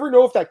 You never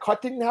know if that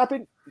cut didn't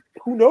happen.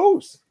 Who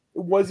knows?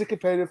 It was a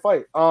competitive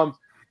fight.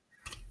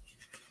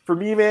 For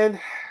me, man,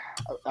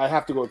 I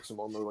have to go with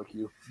Simone like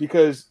you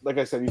because, like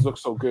I said, he's looked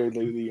so good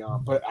lately.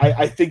 But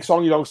I think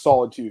Song Yadong's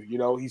solid too. You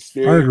know, he's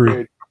very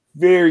good,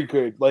 very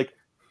good. Like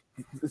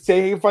the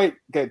Sandhagen fight,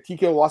 again,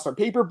 TKO lost on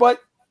paper, but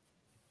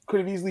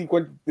could have easily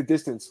went the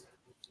distance.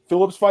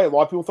 Phillips fight, a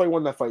lot of people thought he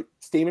won that fight.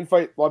 Stamen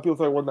fight, a lot of people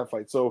thought he won that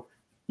fight. So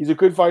he's a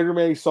good fighter,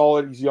 man. He's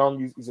solid. He's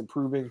young. He's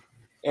improving.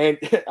 And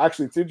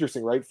actually, it's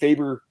interesting, right?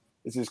 Faber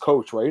is his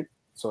coach, right?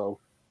 So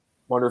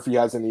wonder if he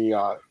has any,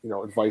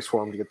 advice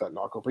for him to get that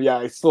knockout. But yeah,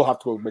 I still have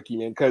to go with Mickey,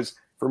 man, because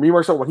for me,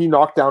 Marcel, when he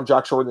knocked down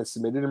Jack Shore and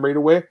submitted him right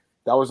away,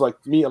 that was like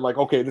me. I'm like,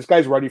 okay, this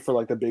guy's ready for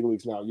like the big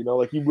leagues now. You know,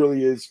 like he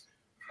really is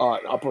an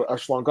upper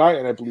echelon guy,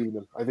 and I believe in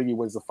him. I think he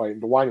wins the fight.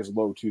 And the line is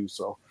low too,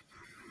 so.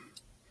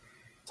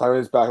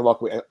 Tyrone is back in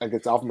luck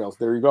against Alpha Males.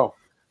 There you go.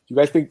 Do you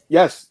guys think?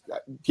 Yes,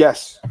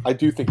 I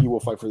do think he will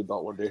fight for the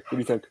belt one day. What do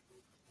you think?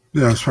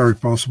 Yeah, it's very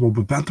possible,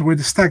 but bantamweight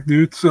is stacked,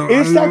 dude. So it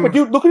is stacked, but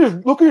dude, look at his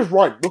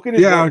run. Look at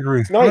his run. I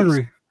agree. It's nice. I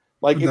agree.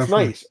 Like it's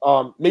nice.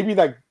 Maybe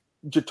that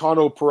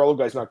Gitano Perello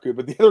guy's not good,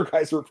 but the other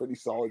guys are pretty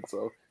solid.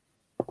 So,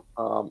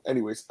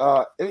 anyways,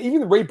 and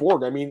even Ray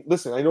Borg. I mean,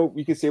 listen, I know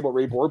we can say about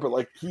Ray Borg, but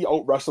like he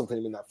out wrestled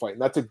him in that fight,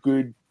 and that's a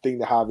good thing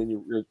to have in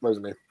your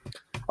resume.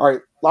 All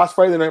right, last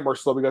fight of the night,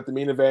 Marcel. We got the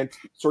main event.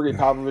 Sergey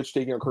Pavlovich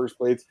taking on Curtis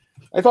Blaydes.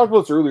 I talked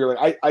about this earlier.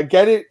 Like I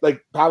get it.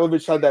 Like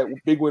Pavlovich had that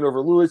big win over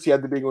Lewis. He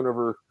had the big win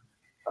over.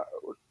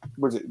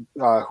 Was it?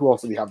 Who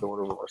else did he have the win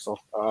over, Marcel?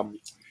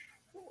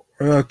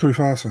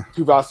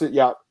 Tuivasa,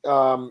 yeah.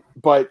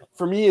 But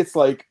for me, it's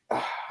like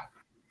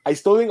I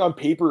still think on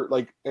paper,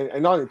 like,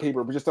 and not on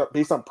paper, but just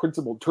based on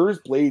principle, Curtis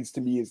Blaydes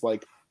to me is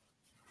like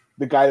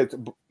the guy that's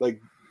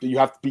like that you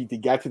have to beat to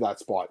get to that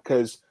spot.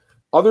 Because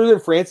other than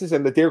Francis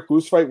and the Derek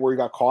Lewis fight where he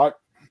got caught,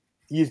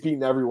 he's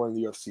beaten everyone in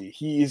the UFC.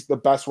 He is the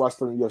best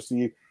wrestler in the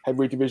UFC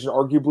heavyweight division,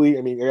 arguably.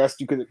 I mean, I guess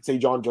you could say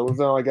John Jones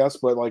now, I guess,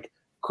 but like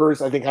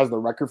Curtis, I think, has the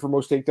record for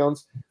most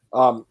takedowns.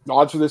 The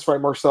odds for this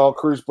fight, Marcel,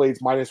 Curtis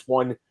Blaydes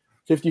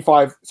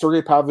 -155,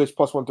 Sergey Pavlovich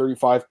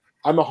 +135.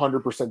 I'm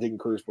 100% taking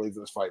Curtis Blaydes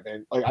in this fight,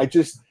 man. Like I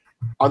just,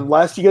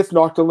 unless he gets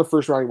knocked out in the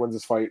first round, he wins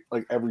this fight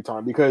like every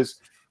time because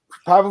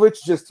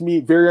Pavlovich just to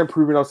me very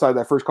unproven outside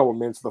that first couple of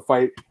minutes of the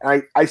fight.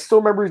 And I still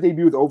remember his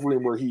debut with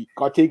Overeem where he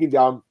got taken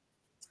down,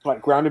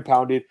 got ground and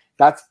pounded.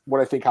 That's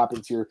what I think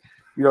happens here.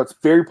 You know, it's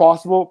very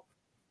possible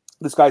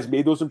this guy's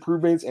made those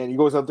improvements and he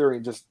goes out there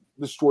and just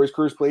destroys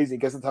Curtis Blaydes and he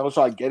gets the title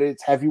shot. I get it.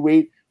 It's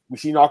heavyweight. We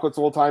see knockouts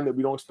all the time that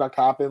we don't expect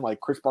to happen, like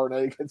Chris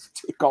Barnett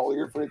against Jake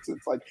Collier, for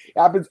instance. Like it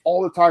happens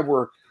all the time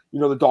where, you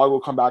know, the dog will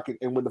come back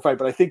and win the fight.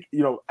 But I think,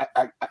 you know,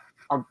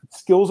 on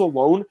skills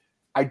alone,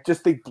 I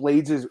just think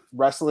Blaydes is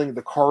wrestling,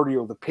 the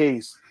cardio, the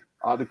pace,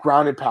 the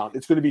ground and pound.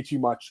 It's going to be too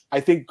much. I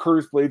think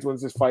Curtis Blaydes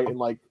wins this fight in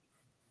like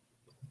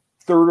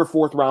third or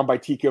fourth round by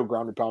TKO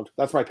ground and pound.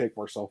 That's my pick,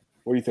 Marcel.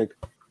 What do you think?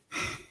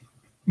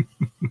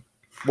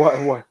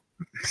 What?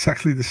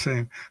 Exactly the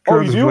same.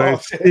 Curtis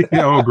Blaydes,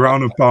 TKO,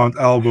 ground and pound,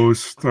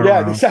 elbows.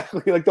 Yeah,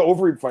 exactly. Like the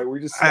Overeem fight where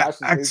you just smash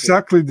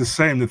exactly the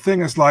same. The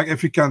thing is, like,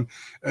 if you can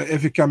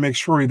make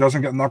sure he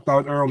doesn't get knocked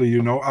out early,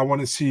 you know, I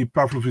want to see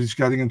Pavlovich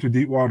getting into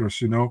deep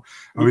waters, you know.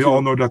 And we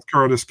all know that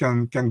Curtis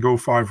can go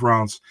 5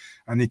 rounds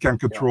and he can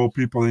control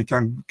people and he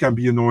can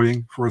be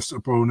annoying for his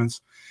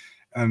opponents.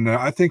 And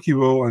I think he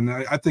will, and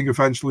I think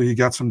eventually he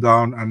gets him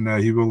down and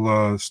he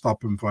will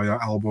stop him via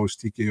elbows,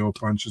 TKO,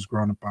 punches,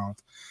 ground and pound.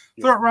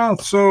 Third round,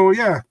 so we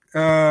are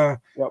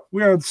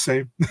the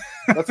same.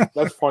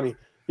 that's funny.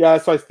 Yeah,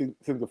 that's how I think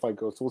the fight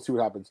goes. So we'll see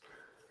what happens.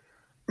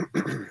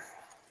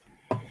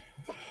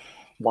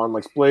 Juan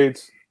likes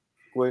Blaydes.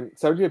 When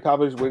 17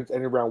 Pavlovich wins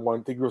any round 1,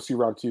 I think we'll see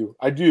round 2.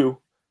 I do.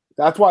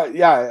 That's why.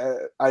 Yeah,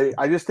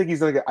 I just think he's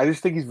gonna get. I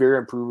just think he's very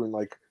improving.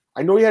 Like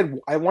I know he had.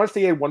 I want to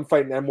say he had one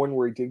fight in M1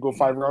 where he did go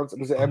 5 rounds.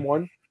 Was it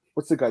M1?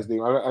 What's the guy's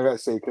name? I gotta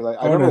say because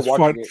I remember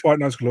watching Fight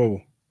Nights Global.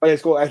 Oh, yeah,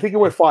 I think it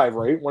went 5,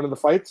 right? One of the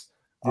fights.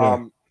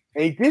 Yeah.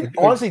 And he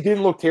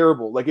didn't look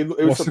terrible. Like it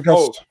was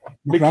supposed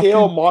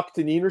Mikhail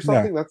Mokhtanin or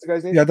something. Yeah. That's the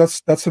guy's name. Yeah,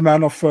 that's the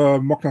man of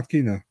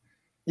Mokhnatkina.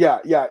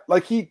 Yeah.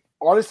 Like he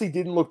honestly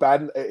didn't look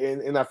bad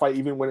in that fight,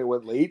 even when it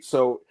went late.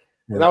 So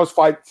and that was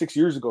 5-6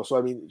 years ago. So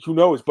I mean, who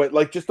knows? But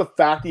like just the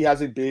fact he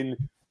hasn't been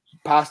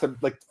past the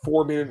like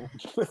 4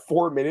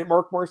 minute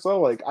mark, Marcel.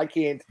 Like I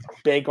can't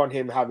bank on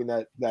him having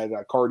that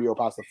cardio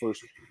past the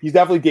first. He's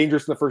definitely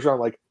dangerous in the first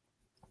round. Like.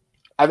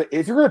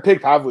 If you're going to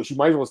pick Pavlovich, you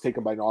might as well take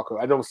him by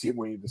knockout. I don't see him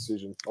winning a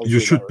decision. You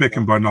should pick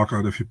him by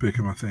knockout if you pick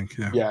him, I think.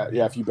 Yeah.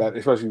 If you bet,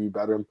 especially if you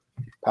bet him.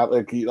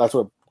 That's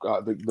what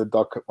the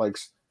duck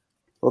likes.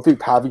 I don't think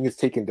Paving is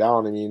taken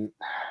down. I mean,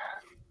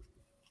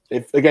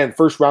 if again,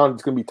 first round,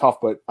 it's going to be tough,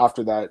 but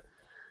after that,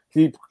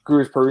 he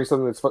grew his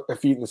something that's a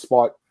feet in the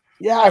spot.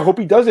 Yeah, I hope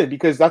he doesn't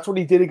because that's what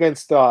he did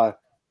against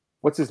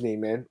what's his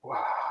name, man?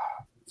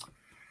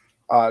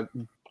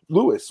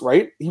 Lewis,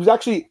 right? He was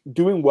actually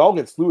doing well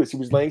against Lewis. He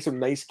was laying some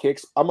nice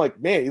kicks. I'm like,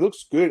 man, he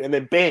looks good. And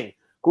then bang,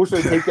 goes for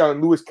the takedown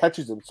and Lewis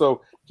catches him.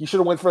 So he should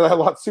have went for that a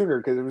lot sooner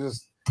because it was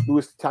just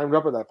Lewis timed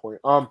up at that point.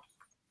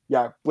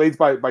 Yeah, Blaydes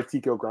by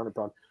TKO ground and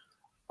pound.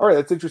 All right,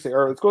 that's interesting. All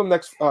right, let's go to the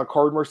next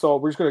card, Marcel.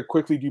 We're just going to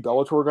quickly do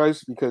Bellator,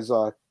 guys, because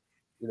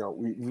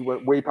we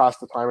went way past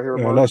the time here.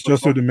 Yeah, let's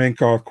just do the main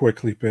card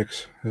quickly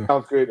picks. Yeah.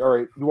 Sounds good. All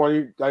right.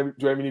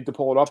 Do I need to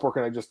pull it up, or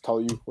can I just tell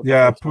you?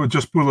 Yeah,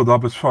 just pull it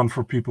up. It's fun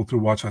for people to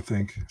watch, I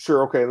think.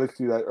 Sure. Okay, let's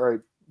do that. All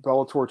right.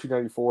 Bellator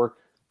 294.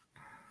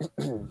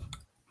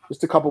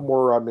 Just a couple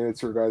more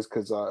minutes here, guys,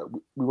 because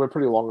we went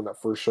pretty long on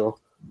that first show.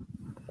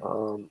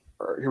 All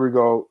right, here we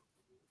go.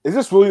 Is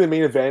this really the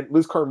main event?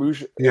 Liz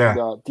Carmouche and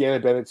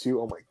Deanna Bennett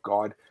too. Oh my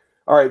god.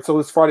 All right, so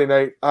this Friday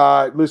night,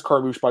 Liz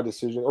Carmouche by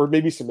decision, or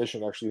maybe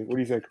submission, actually. What do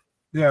you think?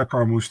 Yeah,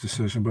 Carmouche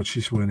decision, but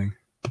she's winning.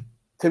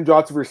 Tim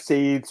Johnson versus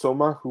Saeed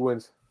Soma. Who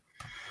wins?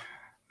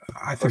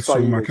 I think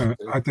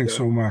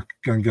Soma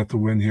can get the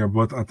win here,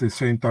 but at the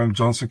same time,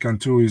 Johnson can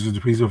too.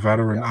 He's a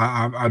veteran.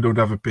 Yeah. I don't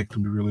have a pick, to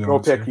be really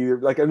honest. No pick either.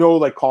 Like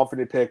no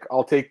confident pick.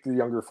 I'll take the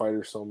younger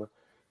fighter, Soma.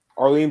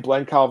 Arlene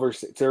Blencow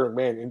versus Sarah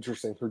McMahon.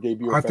 Interesting. Her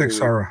debut. I think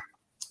Sarah.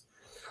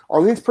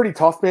 Arlene's pretty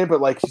tough, man,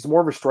 but like she's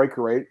more of a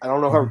striker, right? I don't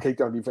know how her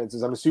takedown defense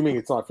is. I'm assuming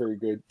it's not very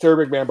good.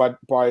 Sarah McMahon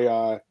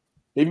by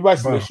maybe by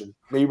submission.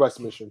 Maybe by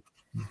submission.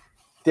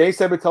 Danny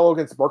Sabatello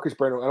against Marcus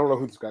Brando. I don't know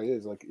who this guy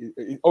is. Like,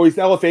 he's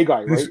the LFA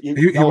guy, right?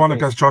 He won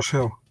against Josh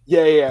Hill.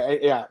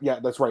 Yeah.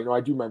 That's right. No,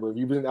 I do remember.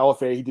 He was in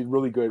LFA. He did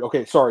really good.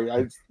 Okay, sorry,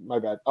 my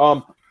bad.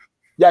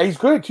 Yeah, he's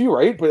good too,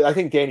 right? But I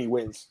think Danny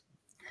wins.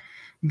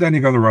 Then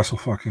you're gonna wrestle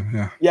fuck him,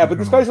 yeah. Yeah, but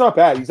this guy's not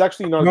bad. He's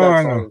actually not bad.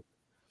 I know.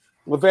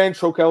 Levan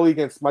Chokelli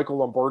against Michael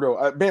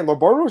Lombardo. Man,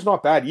 Lombardo's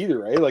not bad either,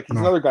 right? Like he's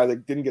another guy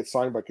that didn't get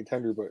signed by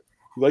Contender, but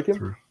you like him?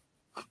 True.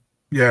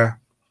 Yeah.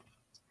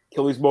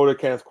 Achilles Mota,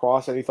 Kenneth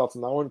Cross. Any thoughts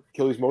on that one?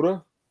 Achilles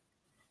Mota?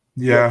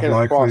 Yeah, Kenneth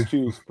likely. Cross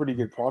too. He's a pretty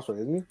good prospect,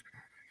 isn't he?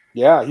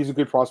 Yeah, he's a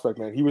good prospect,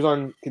 man. He was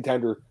on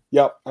Contender.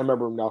 Yep, I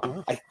remember him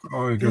now.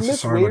 He gets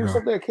missed weight or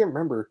something. I can't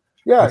remember.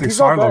 Yeah, I think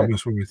Silo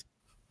missed weight.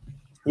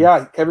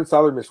 Yeah, Kevin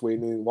Seiler missed weight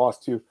and he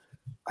lost too.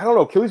 I don't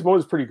know. Achilles Mota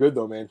is pretty good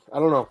though, man. I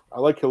don't know. I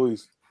like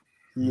Achilles.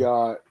 He's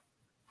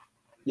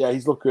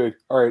looked good.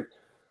 All right.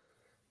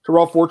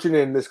 Terrell Fortune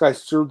and this guy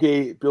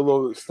Sergey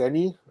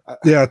Bilosteny.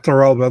 Yeah,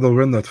 Terrell better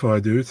win that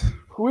fight, dude.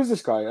 Who is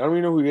this guy? I don't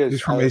even know who he is.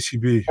 He's from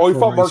ACB. Oh, he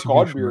fought Mark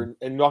Godbeer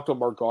and knocked out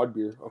Mark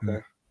Godbeer.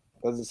 Okay.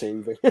 Doesn't say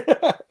anything.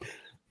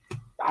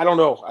 I don't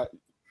know.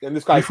 And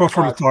this guy he fought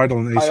for the title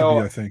in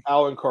ACB, I think.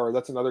 Alan Carr.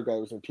 That's another guy who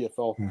was in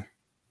PFL. Yeah.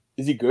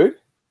 Is he good?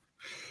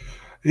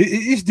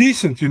 He's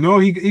decent, you know.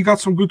 He got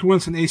some good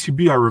wins in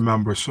ACB, I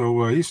remember.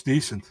 So he's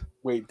decent.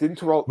 Wait, didn't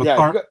Terrell?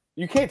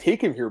 You can't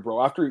take him here,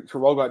 bro. After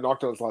Terrell got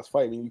knocked out his last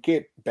fight, I mean, you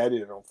can't bet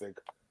it. I don't think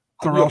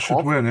Terrell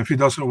should win. If he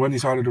doesn't win,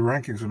 he's out of the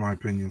rankings, in my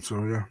opinion.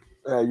 So yeah.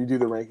 You do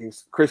the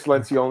rankings. Chris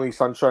Lencioni,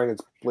 Sunshine.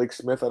 It's Blake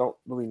Smith. I don't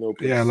really know.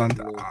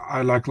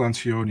 I like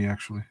Lencioni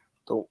actually.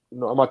 I'm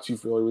not too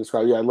familiar with this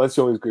guy. Yeah,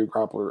 Lencioni's a good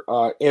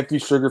grappler. Anthony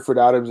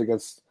Sugarfoot Adams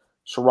against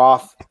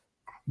Sharaf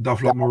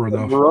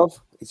Davlatmuradov.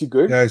 Is he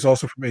good? Yeah, he's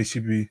also from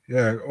ACB.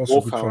 Yeah, also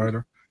a good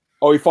fighter.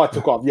 Oh, he fought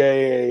Tokov.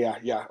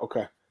 Yeah.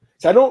 Okay.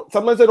 So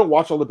sometimes I don't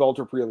watch all the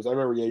Bellator prelims. I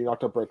remember, he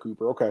knocked out Brett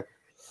Cooper. Okay.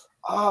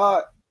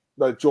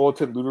 The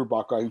Jonathan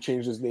Luderbach guy who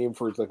changed his name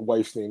for his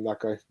wife's name. That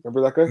guy.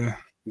 Remember that guy?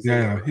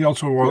 Yeah. He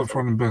also won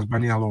from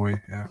Benny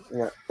Holloway.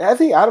 Yeah. I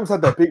think Adams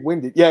had that big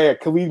win.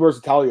 Khalid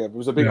versus Taliev. It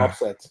was a big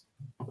upset.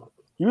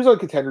 He was on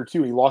Contender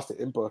too. He lost to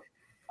Impa.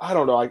 I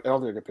don't know. I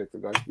don't think I can pick the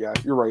guy. Yeah,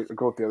 you're right. I'll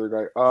go with the other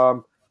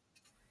guy.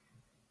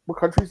 What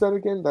country is that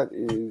again? That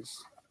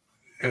is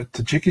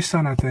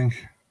Tajikistan, I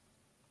think.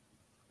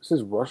 This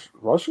is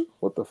Russia?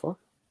 What the fuck?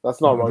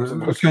 That's not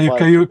Russian.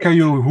 Can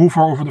you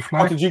hoover over the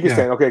flag?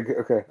 Tajikistan. Yeah.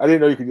 Okay. I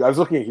didn't know you could. I was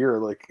looking at here.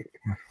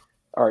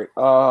 All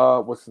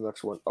right. What's the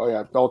next one? Oh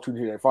yeah, Bellator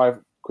 295.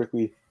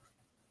 Quickly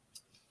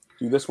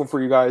do this one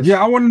for you guys.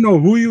 Yeah, I want to know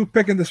who you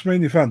pick in this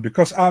main event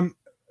because I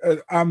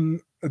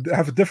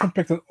have a different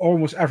pick than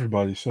almost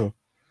everybody. So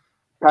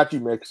Patchy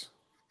mix.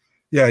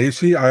 Yeah, you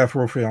see, I have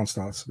Rafian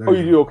stats.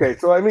 You do? Okay.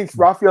 So, I mean,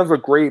 Rafians are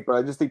great, but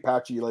I just think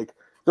Patchy,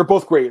 they're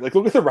both great. Look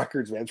at the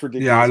records, man. It's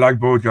ridiculous. Yeah, I like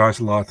both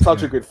guys a lot.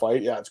 Such a good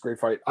fight. Yeah, it's a great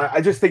fight.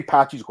 I just think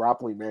Patchy's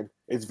grappling, man,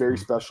 it's very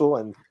special.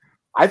 And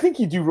I think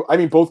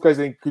both guys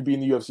could be in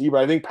the UFC,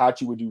 but I think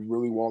Patchy would do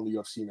really well in the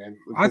UFC, man.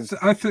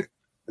 I think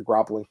the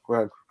grappling. Go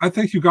ahead. I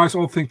think you guys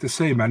all think the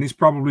same, man. He's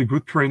probably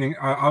good training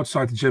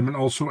outside the gym and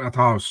also at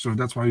house. So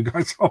that's why you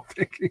guys are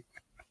thinking.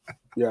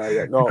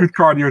 Yeah. No. Good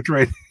cardio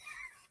training.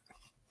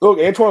 Look,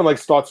 Antoine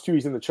likes Stotts too.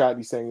 He's in the chat.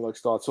 He's saying he likes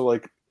Stotts. So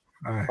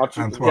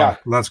Antoine,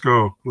 let's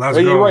go.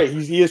 You're right.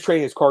 He is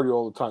training his cardio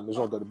all the time. There's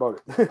no doubt about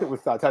it.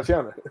 With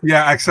Tatiana.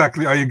 Yeah,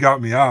 exactly. Oh, you got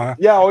me. Yeah.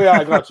 Oh yeah,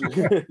 I got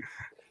you.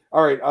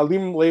 All right.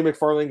 Alima Leigh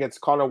McFarlane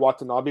against Kana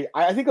Watanabe.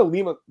 I think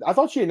Alima. I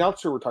thought she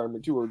announced her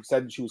retirement too, or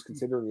said she was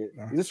considering it.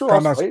 Is this her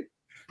last fight?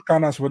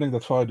 Kana's winning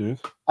that fight, dude.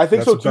 I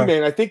think so too,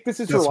 man. I think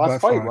this is her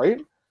last fight, right?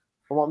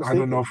 I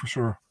don't know for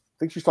sure.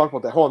 think she's talking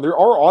about that. Hold on, there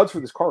are odds for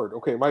this card.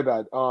 Okay, my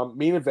bad.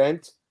 Main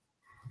event.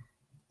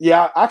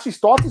 Yeah, actually,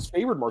 Stotts is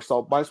favored,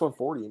 Marcel,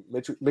 -140.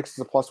 Mix is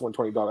a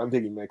 +120 dog. I'm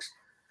taking Mix.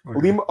 Okay.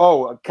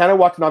 Alima, Kana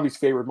Watanabe's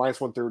favored,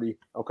 -130.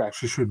 Okay.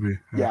 She should be.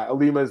 Yeah,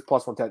 Alima is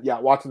 +110. Yeah,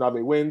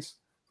 Watanabe wins.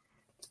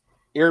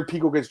 Aaron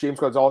Pico against James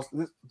Gonzalez.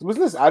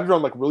 Wasn't this added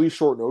on like really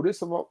short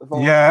notice?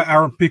 Yeah,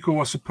 Aaron Pico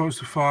was supposed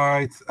to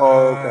fight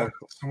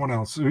someone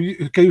else.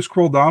 Can you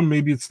scroll down?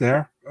 Maybe it's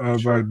there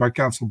Sure. by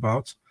canceled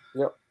bouts.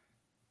 Yep.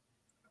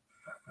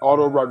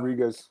 Otto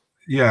Rodriguez.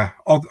 Yeah.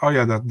 Oh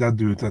yeah, that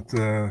dude.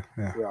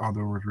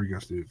 Otto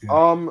Rodriguez dude.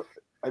 Yeah.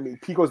 I mean,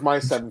 Pico's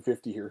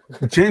 -750 here.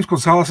 James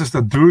Gonzalez is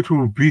the dude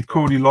who beat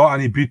Cody Law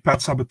and he beat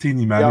Pat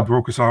Sabatini, man. He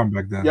broke his arm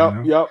back then.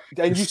 Yep.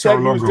 And you said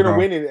he was going to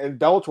win in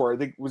Bellator. I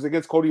think it was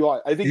against Cody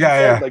Law. I think you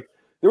said, like,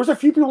 there was a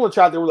few people in the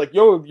chat that were like,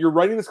 yo, you're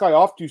writing this guy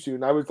off too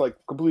soon. I was like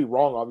completely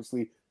wrong,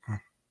 obviously.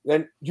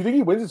 Then do you think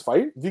he wins his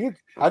fight?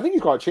 I think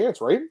he's got a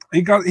chance, right?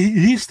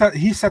 He's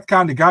that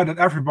kind of guy that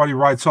everybody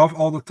writes off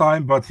all the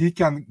time, but he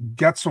can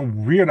get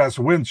some weird ass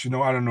wins,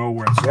 out of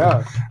nowhere.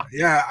 So,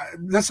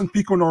 listen,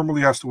 Pico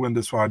normally has to win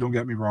this fight. Don't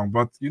get me wrong,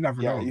 but you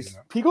never know.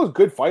 Pico's a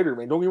good fighter,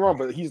 man. Don't get me wrong,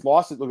 but he's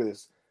lost it. Look at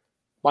this,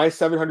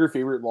 -700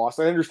 favorite loss.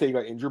 I understand he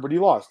got injured, but he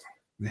lost.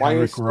 He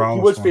was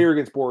favored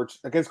against Borch.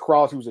 Against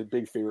Corrales, he was a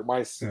big favorite,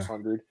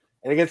 -600,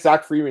 and against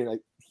Zach Freeman,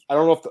 I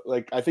don't know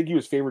if I think he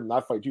was favored in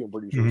that fight too. I'm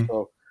pretty sure.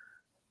 So.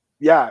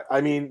 Yeah, I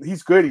mean,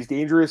 he's good. He's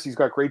dangerous. He's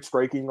got great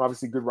striking,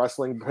 obviously good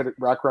wrestling,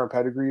 background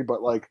pedigree,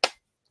 but like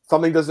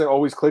something doesn't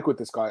always click with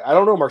this guy. I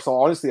don't know,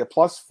 Marcel. Honestly, a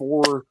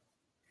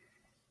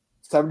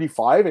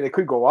 +475, and it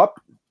could go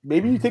up.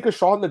 Maybe you take a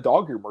shot in the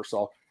dog here,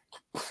 Marcel.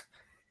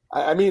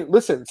 I mean,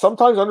 listen,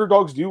 sometimes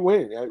underdogs do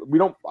win.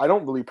 I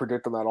don't really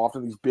predict them that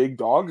often, these big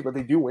dogs, but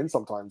they do win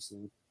sometimes.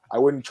 And I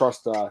wouldn't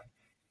trust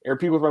Aaron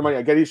Pico with my money.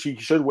 I get it. He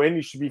should win.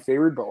 He should be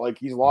favored, but like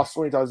he's lost so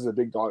many times as a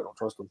big dog. I don't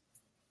trust him.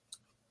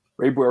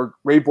 Ray Borg,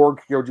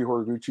 Kyoji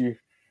Horiguchi.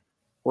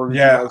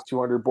 Has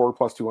 200, Borg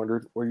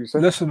 +200. What do you say?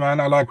 Listen, man,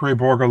 I like Ray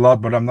Borg a lot,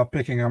 but I'm not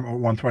picking him at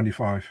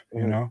 125.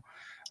 You know,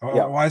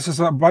 why is this?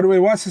 By the way,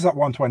 why is this at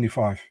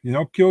 125?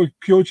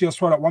 Kyoji has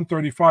fought at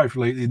 135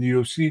 lately in the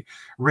UFC.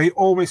 Ray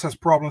always has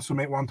problems to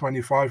make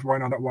 125. Why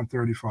not at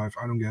 135?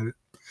 I don't get it.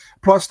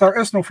 Plus, there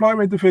is no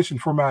flyweight division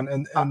for man.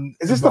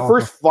 Is this the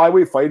first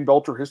flyweight fight in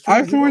Bellator history? I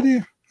have no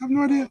idea.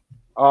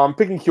 I'm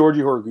picking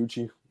Kyoji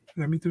Horiguchi.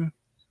 Yeah, me too.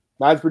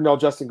 Mads Burnell,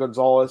 Justin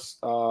Gonzalez.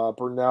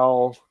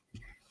 Burnell,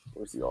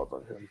 where's the odds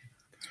on him?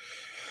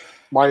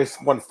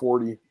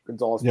 -140.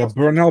 Gonzalez. Yeah,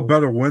 Burnell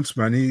better wins,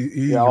 man.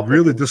 He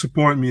really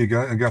disappointed me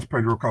against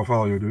Pedro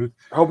Carvalho, dude.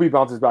 I hope he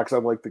bounces back because I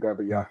like the guy,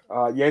 but yeah.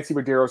 Yancy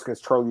Medeiros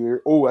against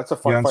Charlie. Oh, that's a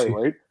fun fight,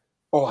 right?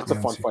 Oh, that's a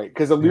fun fight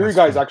because the Leary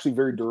guy is actually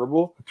very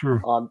durable.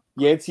 True.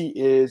 Yancy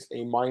is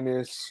a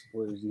minus.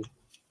 Where is he?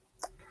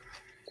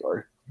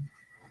 Sorry,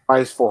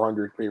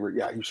 -400 favorite.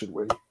 Yeah, he should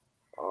win.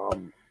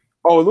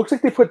 Oh, it looks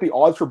like they put the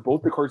odds for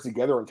both the cards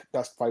together on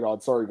best fight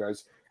odds. Sorry,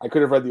 guys. I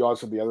could have read the odds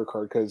for the other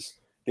card because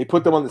they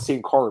put them on the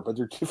same card, but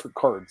they're different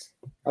cards.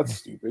 That's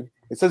stupid.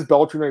 It says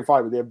Bellator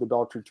 295, but they have the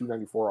Bellator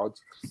 294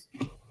 odds.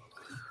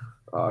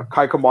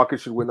 Kai Kamaka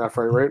should win that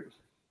fight, right?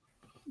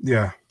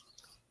 Yeah.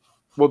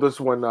 Well,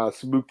 this one,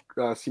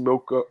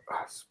 Sumiko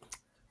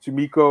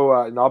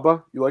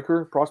Naba, you like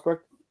her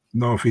prospect?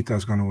 No,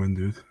 Vita's going to win,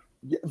 dude.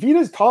 Yeah,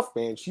 Vita's tough,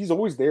 man. She's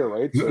always there,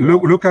 right? So,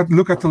 look at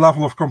the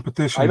level of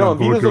competition. I know.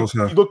 She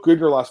looked good in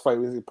her last fight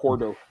with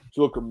Porto. She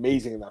looked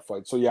amazing in that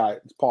fight. So yeah,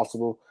 it's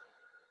possible.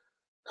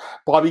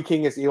 Bobby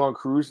King is Elon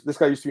Cruz. This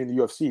guy used to be in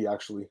the UFC,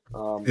 actually.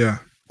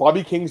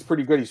 Bobby King's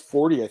pretty good. He's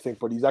 40, I think,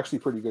 but he's actually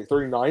pretty good.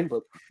 39,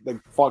 but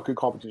fought good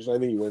competition. I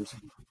think he wins.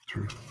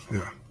 True.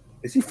 Yeah.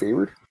 Is he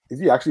favored? Is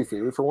he actually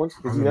favored for once?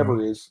 Because he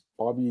never is.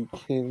 Bobby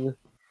King.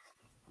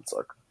 It's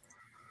like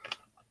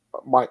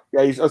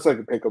he's like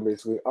a pick him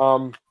basically.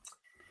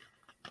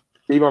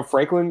 Davon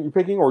Franklin, you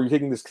picking, or are you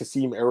taking this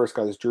Kasim Eris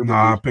guy? This German?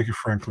 Nah, I'm picking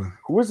Franklin.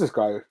 Who is this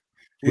guy?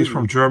 He's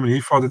from Germany.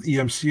 He fought at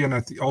EMC, and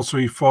he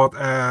fought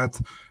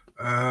at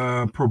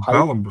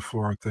Probellum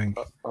before, I think.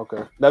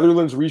 Okay.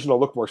 Netherlands regional.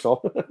 Look,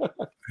 Marcel.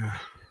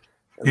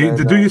 Yeah.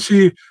 Do you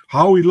see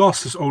how he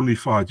lost his only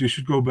fight? You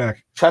should go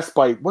back. Chest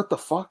bite. What the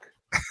fuck?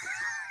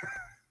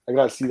 I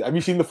gotta see that. Have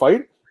you seen the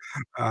fight?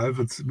 I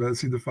haven't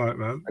seen the fight,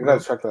 man. I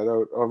gotta check that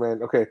out. Oh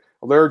man. Okay.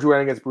 Lara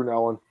Joanne against Bruna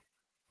Allen.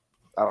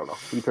 I don't know.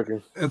 Who are you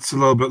picking? It's a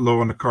little bit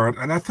low on the card.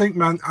 And I think,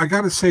 man, I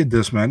got to say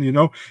this, man.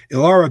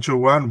 Ilara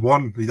Joanne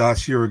won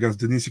last year against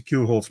Denise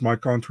Kielholz, my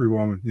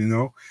countrywoman,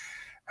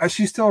 And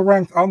she's still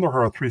ranked under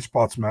her 3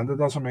 spots, man. That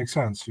doesn't make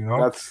sense,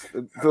 That's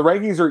the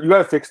rankings you got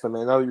to fix them,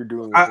 man. Now that you're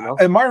doing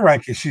it, In my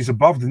ranking, she's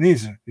above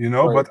Denise,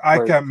 but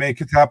I can't make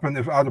it happen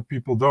if other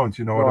people don't,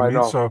 what I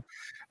mean? So,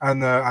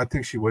 and I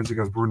think she wins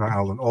against Bruna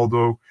Allen,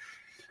 although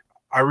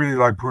I really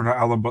like Bruna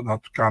Allen, but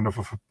not kind of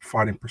a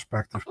fighting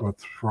perspective, but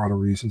for other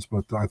reasons.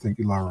 But I think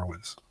Ilara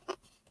wins.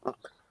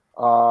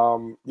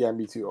 Yeah,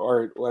 me too. All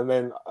right, and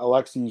then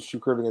Alexei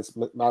Shukrin against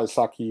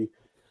Nagasaki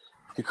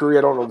Hikuri.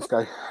 I don't know this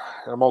guy.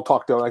 I'm all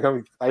talked out. I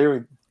don't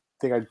even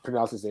think I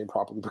pronounced his name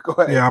properly. But go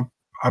ahead. Yeah,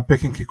 I'm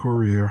picking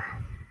Kikuri here.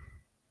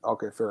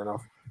 Okay, fair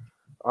enough.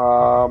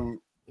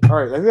 All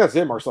right, I think that's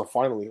it, Marcel.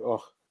 Finally, we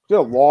did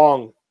a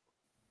long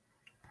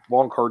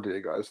card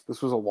today, guys.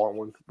 This was a long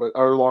one, but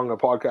our long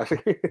podcast.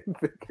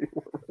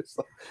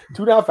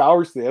 2.5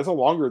 hours today. That's a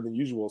longer than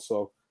usual.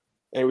 So,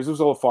 anyways, it was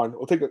a little fun.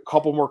 We'll take a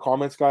couple more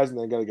comments, guys, and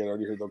then I gotta get out of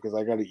here though because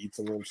I gotta eat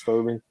something. I'm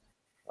starving.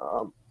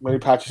 When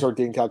did Patrick start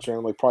dating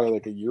Catriona? Like probably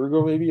like a year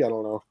ago, maybe. I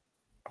don't know.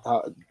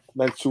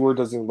 Mansour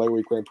does in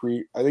lightweight Grand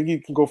Prix. I think he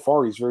can go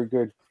far. He's very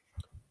good.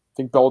 I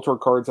think Bellator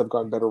cards have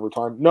gotten better over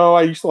time. No,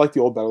 I used to like the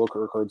old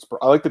Bellator cards.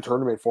 I like the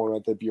tournament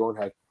format that Bjorn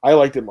had. I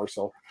liked it,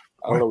 Marcel.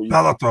 I don't know what you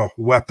Bellator,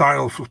 where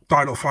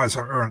title fights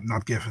are earned,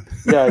 not given.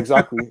 Yeah,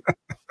 exactly.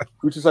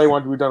 Which is how you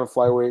wanted to be done a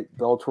flyweight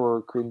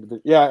Bellator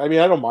creating. Yeah, I mean,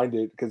 I don't mind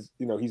it because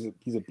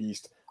he's a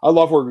beast. I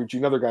love Horiguchi,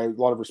 another guy, a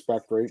lot of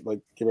respect, right?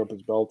 Like give up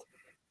his belt.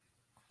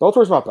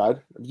 Bellator's not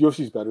bad.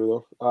 UFC's better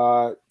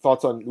though.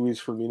 Thoughts on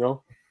Luis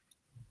Firmino?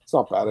 It's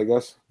not bad, I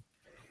guess.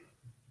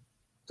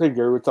 Hey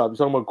Gary, what's up? You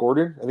talking about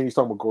Gordon? I think he's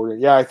talking about Gordon.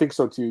 Yeah, I think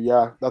so too.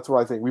 Yeah, that's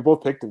what I think. We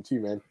both picked him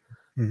too, man.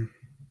 Mm-hmm.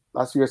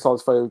 Last year I saw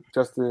this fight with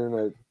Justin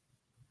at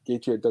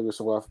Gaethje at Douglas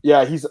left.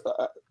 Yeah, he's.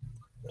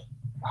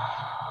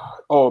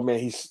 Oh man,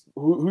 he's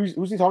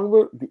who's he talking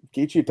about?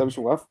 Gaethje at Douglas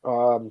left.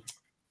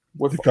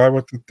 The guy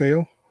with the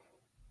tail.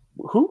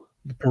 Who?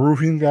 The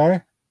Peruvian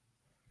guy.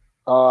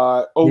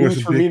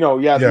 Luis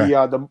Firmino.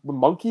 Yeah, the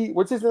monkey.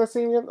 What's his last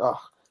name again?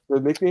 The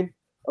nickname.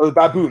 Oh, the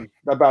baboon.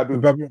 That baboon.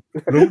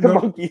 The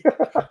monkey.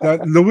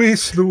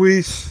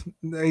 Luis.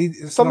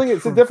 Something.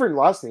 It's a different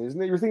last name,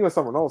 isn't it? You're thinking of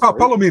someone else. Oh, right?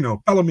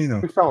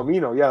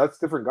 Palomino. Yeah, that's a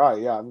different guy.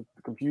 Yeah, I'm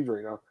confused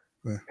right now.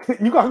 Yeah.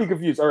 You got me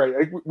confused. All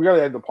right, we got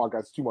to end the podcast.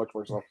 It's too much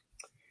for yourself.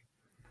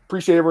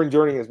 Appreciate everyone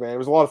joining us, man. It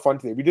was a lot of fun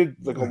today. We did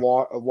like a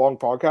long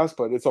podcast,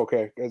 but it's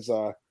okay. It's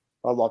a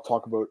lot to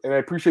talk about, and I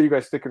appreciate you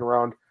guys sticking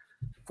around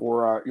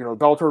for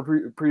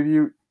Bellator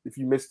preview. If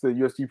you missed the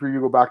UFC preview,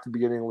 go back to the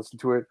beginning and listen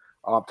to it.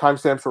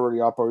 Timestamps are already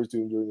up. I was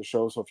doing during the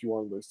show, so if you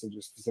want to listen to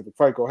a specific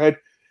fight, go ahead.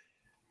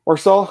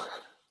 Marcel,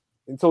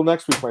 until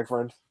next week, my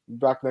friend. Be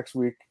back next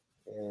week,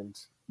 and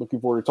looking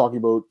forward to talking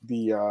about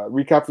the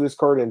recap for this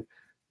card. And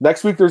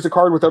next week, there's a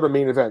card without a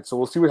main event, so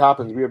we'll see what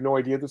happens. We have no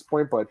idea at this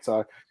point, but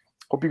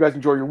hope you guys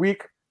enjoy your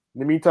week. In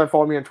the meantime,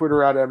 follow me on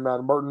Twitter at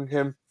Martin,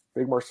 him,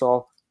 Big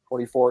Marcel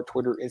 24,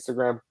 Twitter,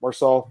 Instagram.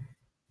 Marcel,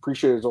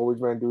 appreciate it as always,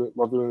 man.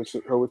 Love doing this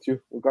show with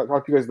you. We'll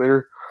talk to you guys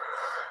later.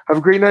 Have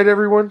a great night,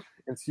 everyone,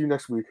 and see you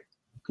next week.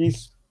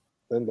 Peace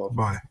and love.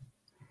 Bye.